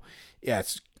 So yeah,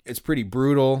 it's pretty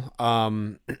brutal.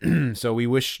 So we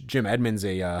wish Jim Edmonds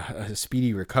a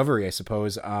speedy recovery, I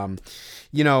suppose. I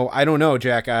don't know,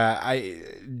 Jack.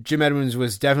 Jim Edmonds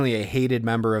was definitely a hated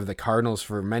member of the Cardinals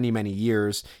for many, many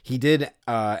years. He did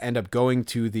end up going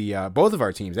to the both of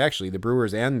our teams, actually, the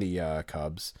Brewers and the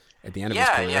Cubs at the end of his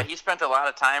career. Yeah, he spent a lot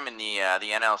of time in the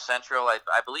NL Central. I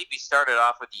believe he started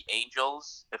off with the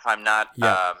Angels, if I'm not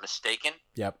mistaken.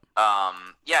 Yep.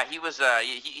 He was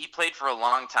he played for a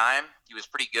long time. He was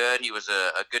pretty good. He was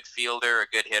a good fielder, a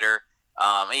good hitter.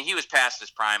 He was past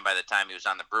his prime by the time he was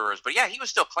on the Brewers. But yeah, he was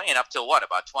still playing up till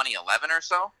about 2011 or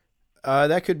so?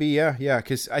 That could be, yeah,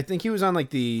 because I think he was on like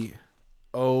the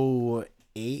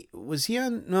 08. Was he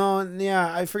on? No,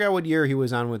 yeah, I forgot what year he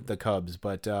was on with the Cubs,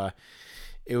 but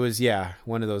it was,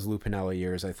 one of those Lou Piniella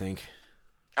years, I think.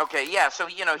 Okay, yeah, so,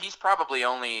 he's probably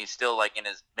only still like in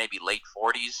his maybe late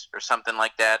 40s or something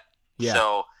like that. Yeah.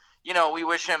 So, we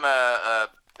wish him a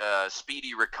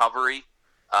speedy recovery.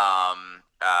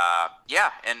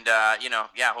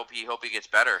 Hope he gets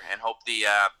better, and hope the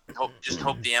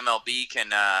MLB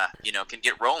can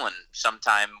get rolling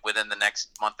sometime within the next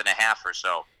month and a half or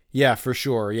so. Yeah, for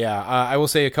sure. Yeah, I will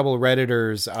say a couple of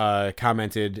Redditors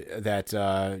commented that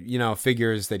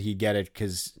figures that he'd get it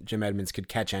because Jim Edmonds could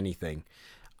catch anything.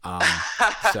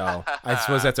 So I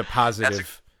suppose that's a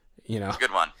positive. That's a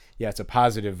good one. Yeah, it's a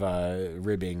positive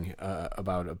ribbing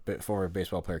about a former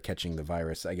baseball player catching the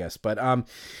virus, I guess. But right.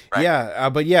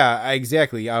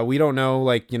 Exactly. We don't know,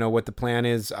 what the plan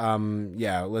is.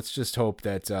 Let's just hope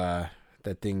that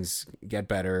things get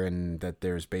better and that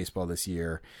there's baseball this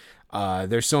year.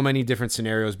 There's so many different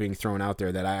scenarios being thrown out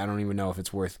there that I don't even know if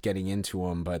it's worth getting into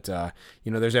them. But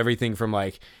there's everything from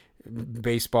like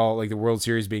baseball, like the World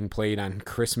Series being played on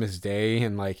Christmas Day,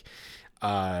 and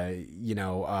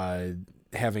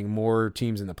having more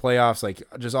teams in the playoffs, like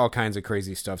just all kinds of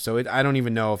crazy stuff. So I don't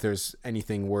even know if there's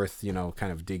anything worth,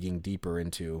 kind of digging deeper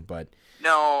into, but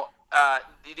no,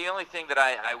 the only thing that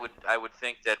I would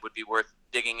think that would be worth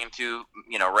digging into,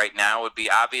 right now would be,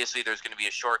 obviously there's going to be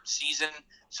a short season.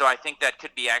 So I think that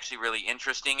could be actually really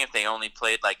interesting if they only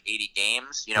played like 80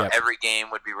 games, Yep. Every game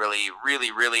would be really,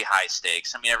 really, really high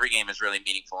stakes. I mean, every game is really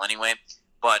meaningful anyway,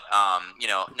 but,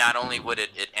 not only would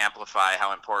it amplify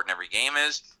how important every game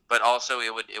is, but also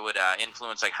it would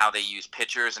influence like how they use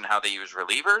pitchers and how they use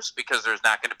relievers, because there's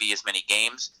not going to be as many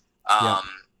games. Yeah.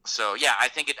 So yeah, I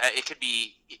think it could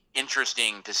be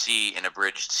interesting to see an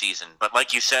abridged season. But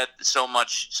like you said, so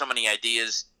many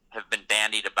ideas have been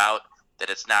bandied about that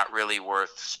it's not really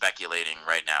worth speculating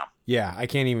right now. Yeah, I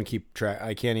can't even keep track.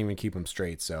 I can't even keep them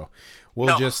straight. So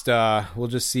we'll just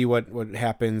see what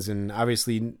happens. And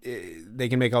obviously, they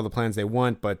can make all the plans they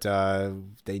want, but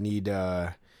they need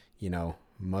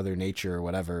Mother Nature or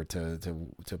whatever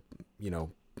to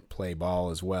play ball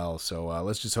as well. So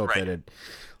let's just hope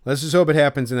let's just hope it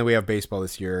happens, and then we have baseball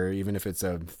this year, even if it's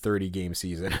a 30-game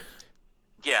season.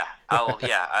 Yeah,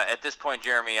 at this point,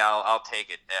 Jeremy, I'll take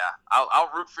it. Yeah,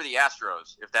 I'll root for the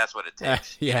Astros if that's what it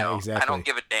takes. Exactly. I don't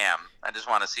give a damn. I just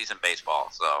want to see some baseball.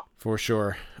 So for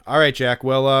sure. All right, Jack.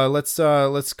 Well, let's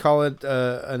call it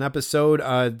an episode.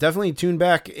 Definitely tune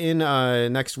back in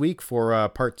next week for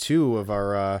part 2 of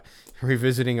our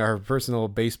revisiting our personal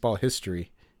baseball history.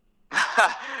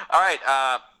 All right.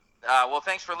 Well,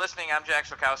 thanks for listening. I'm Jack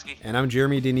Swakowski. And I'm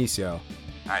Jeremy Dionisio. All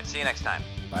right. See you next time.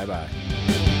 Bye-bye.